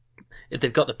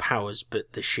 They've got the powers,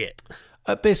 but the shit.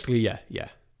 Basically, yeah.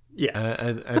 Yeah.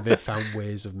 And they've found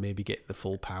ways of maybe getting the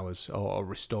full powers or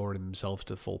restoring themselves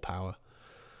to full power.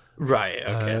 Right.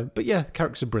 Okay. But yeah, the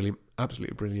characters are brilliant,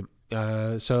 absolutely brilliant.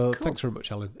 So thanks very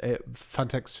much, Alan.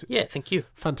 Yeah. Thank you.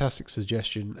 Fantastic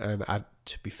suggestion. And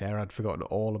to be fair, I'd forgotten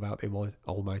all about the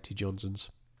Almighty Johnsons.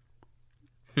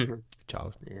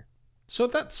 Child. Yeah. So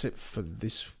that's it for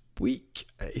this week.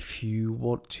 If you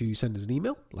want to send us an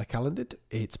email, like Alan did,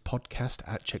 it's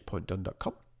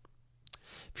podcast@checkpointdone.com.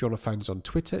 If you want to find us on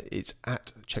Twitter, it's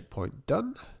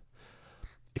 @checkpointdone.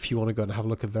 If you want to go and have a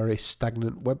look at a very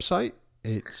stagnant website,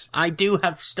 it's... I do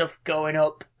have stuff going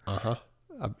up.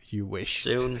 You wish.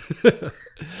 Soon.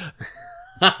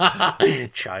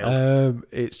 Child.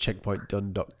 It's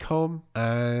checkpointdone.com.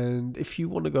 And if you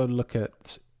want to go and look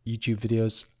at YouTube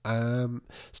videos,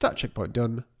 start Checkpoint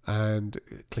Done and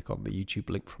click on the YouTube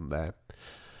link from there.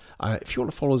 If you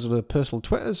want to follow us on our personal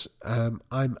Twitters,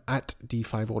 I'm at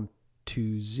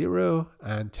D5120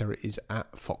 and Terry is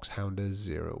at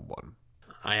Foxhounder01.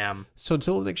 I am. So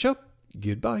until the next show,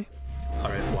 goodbye. Au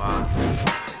revoir.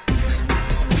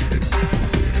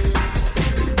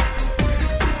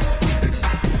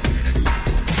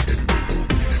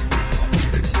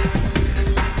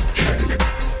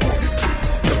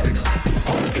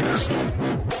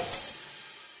 Podcast.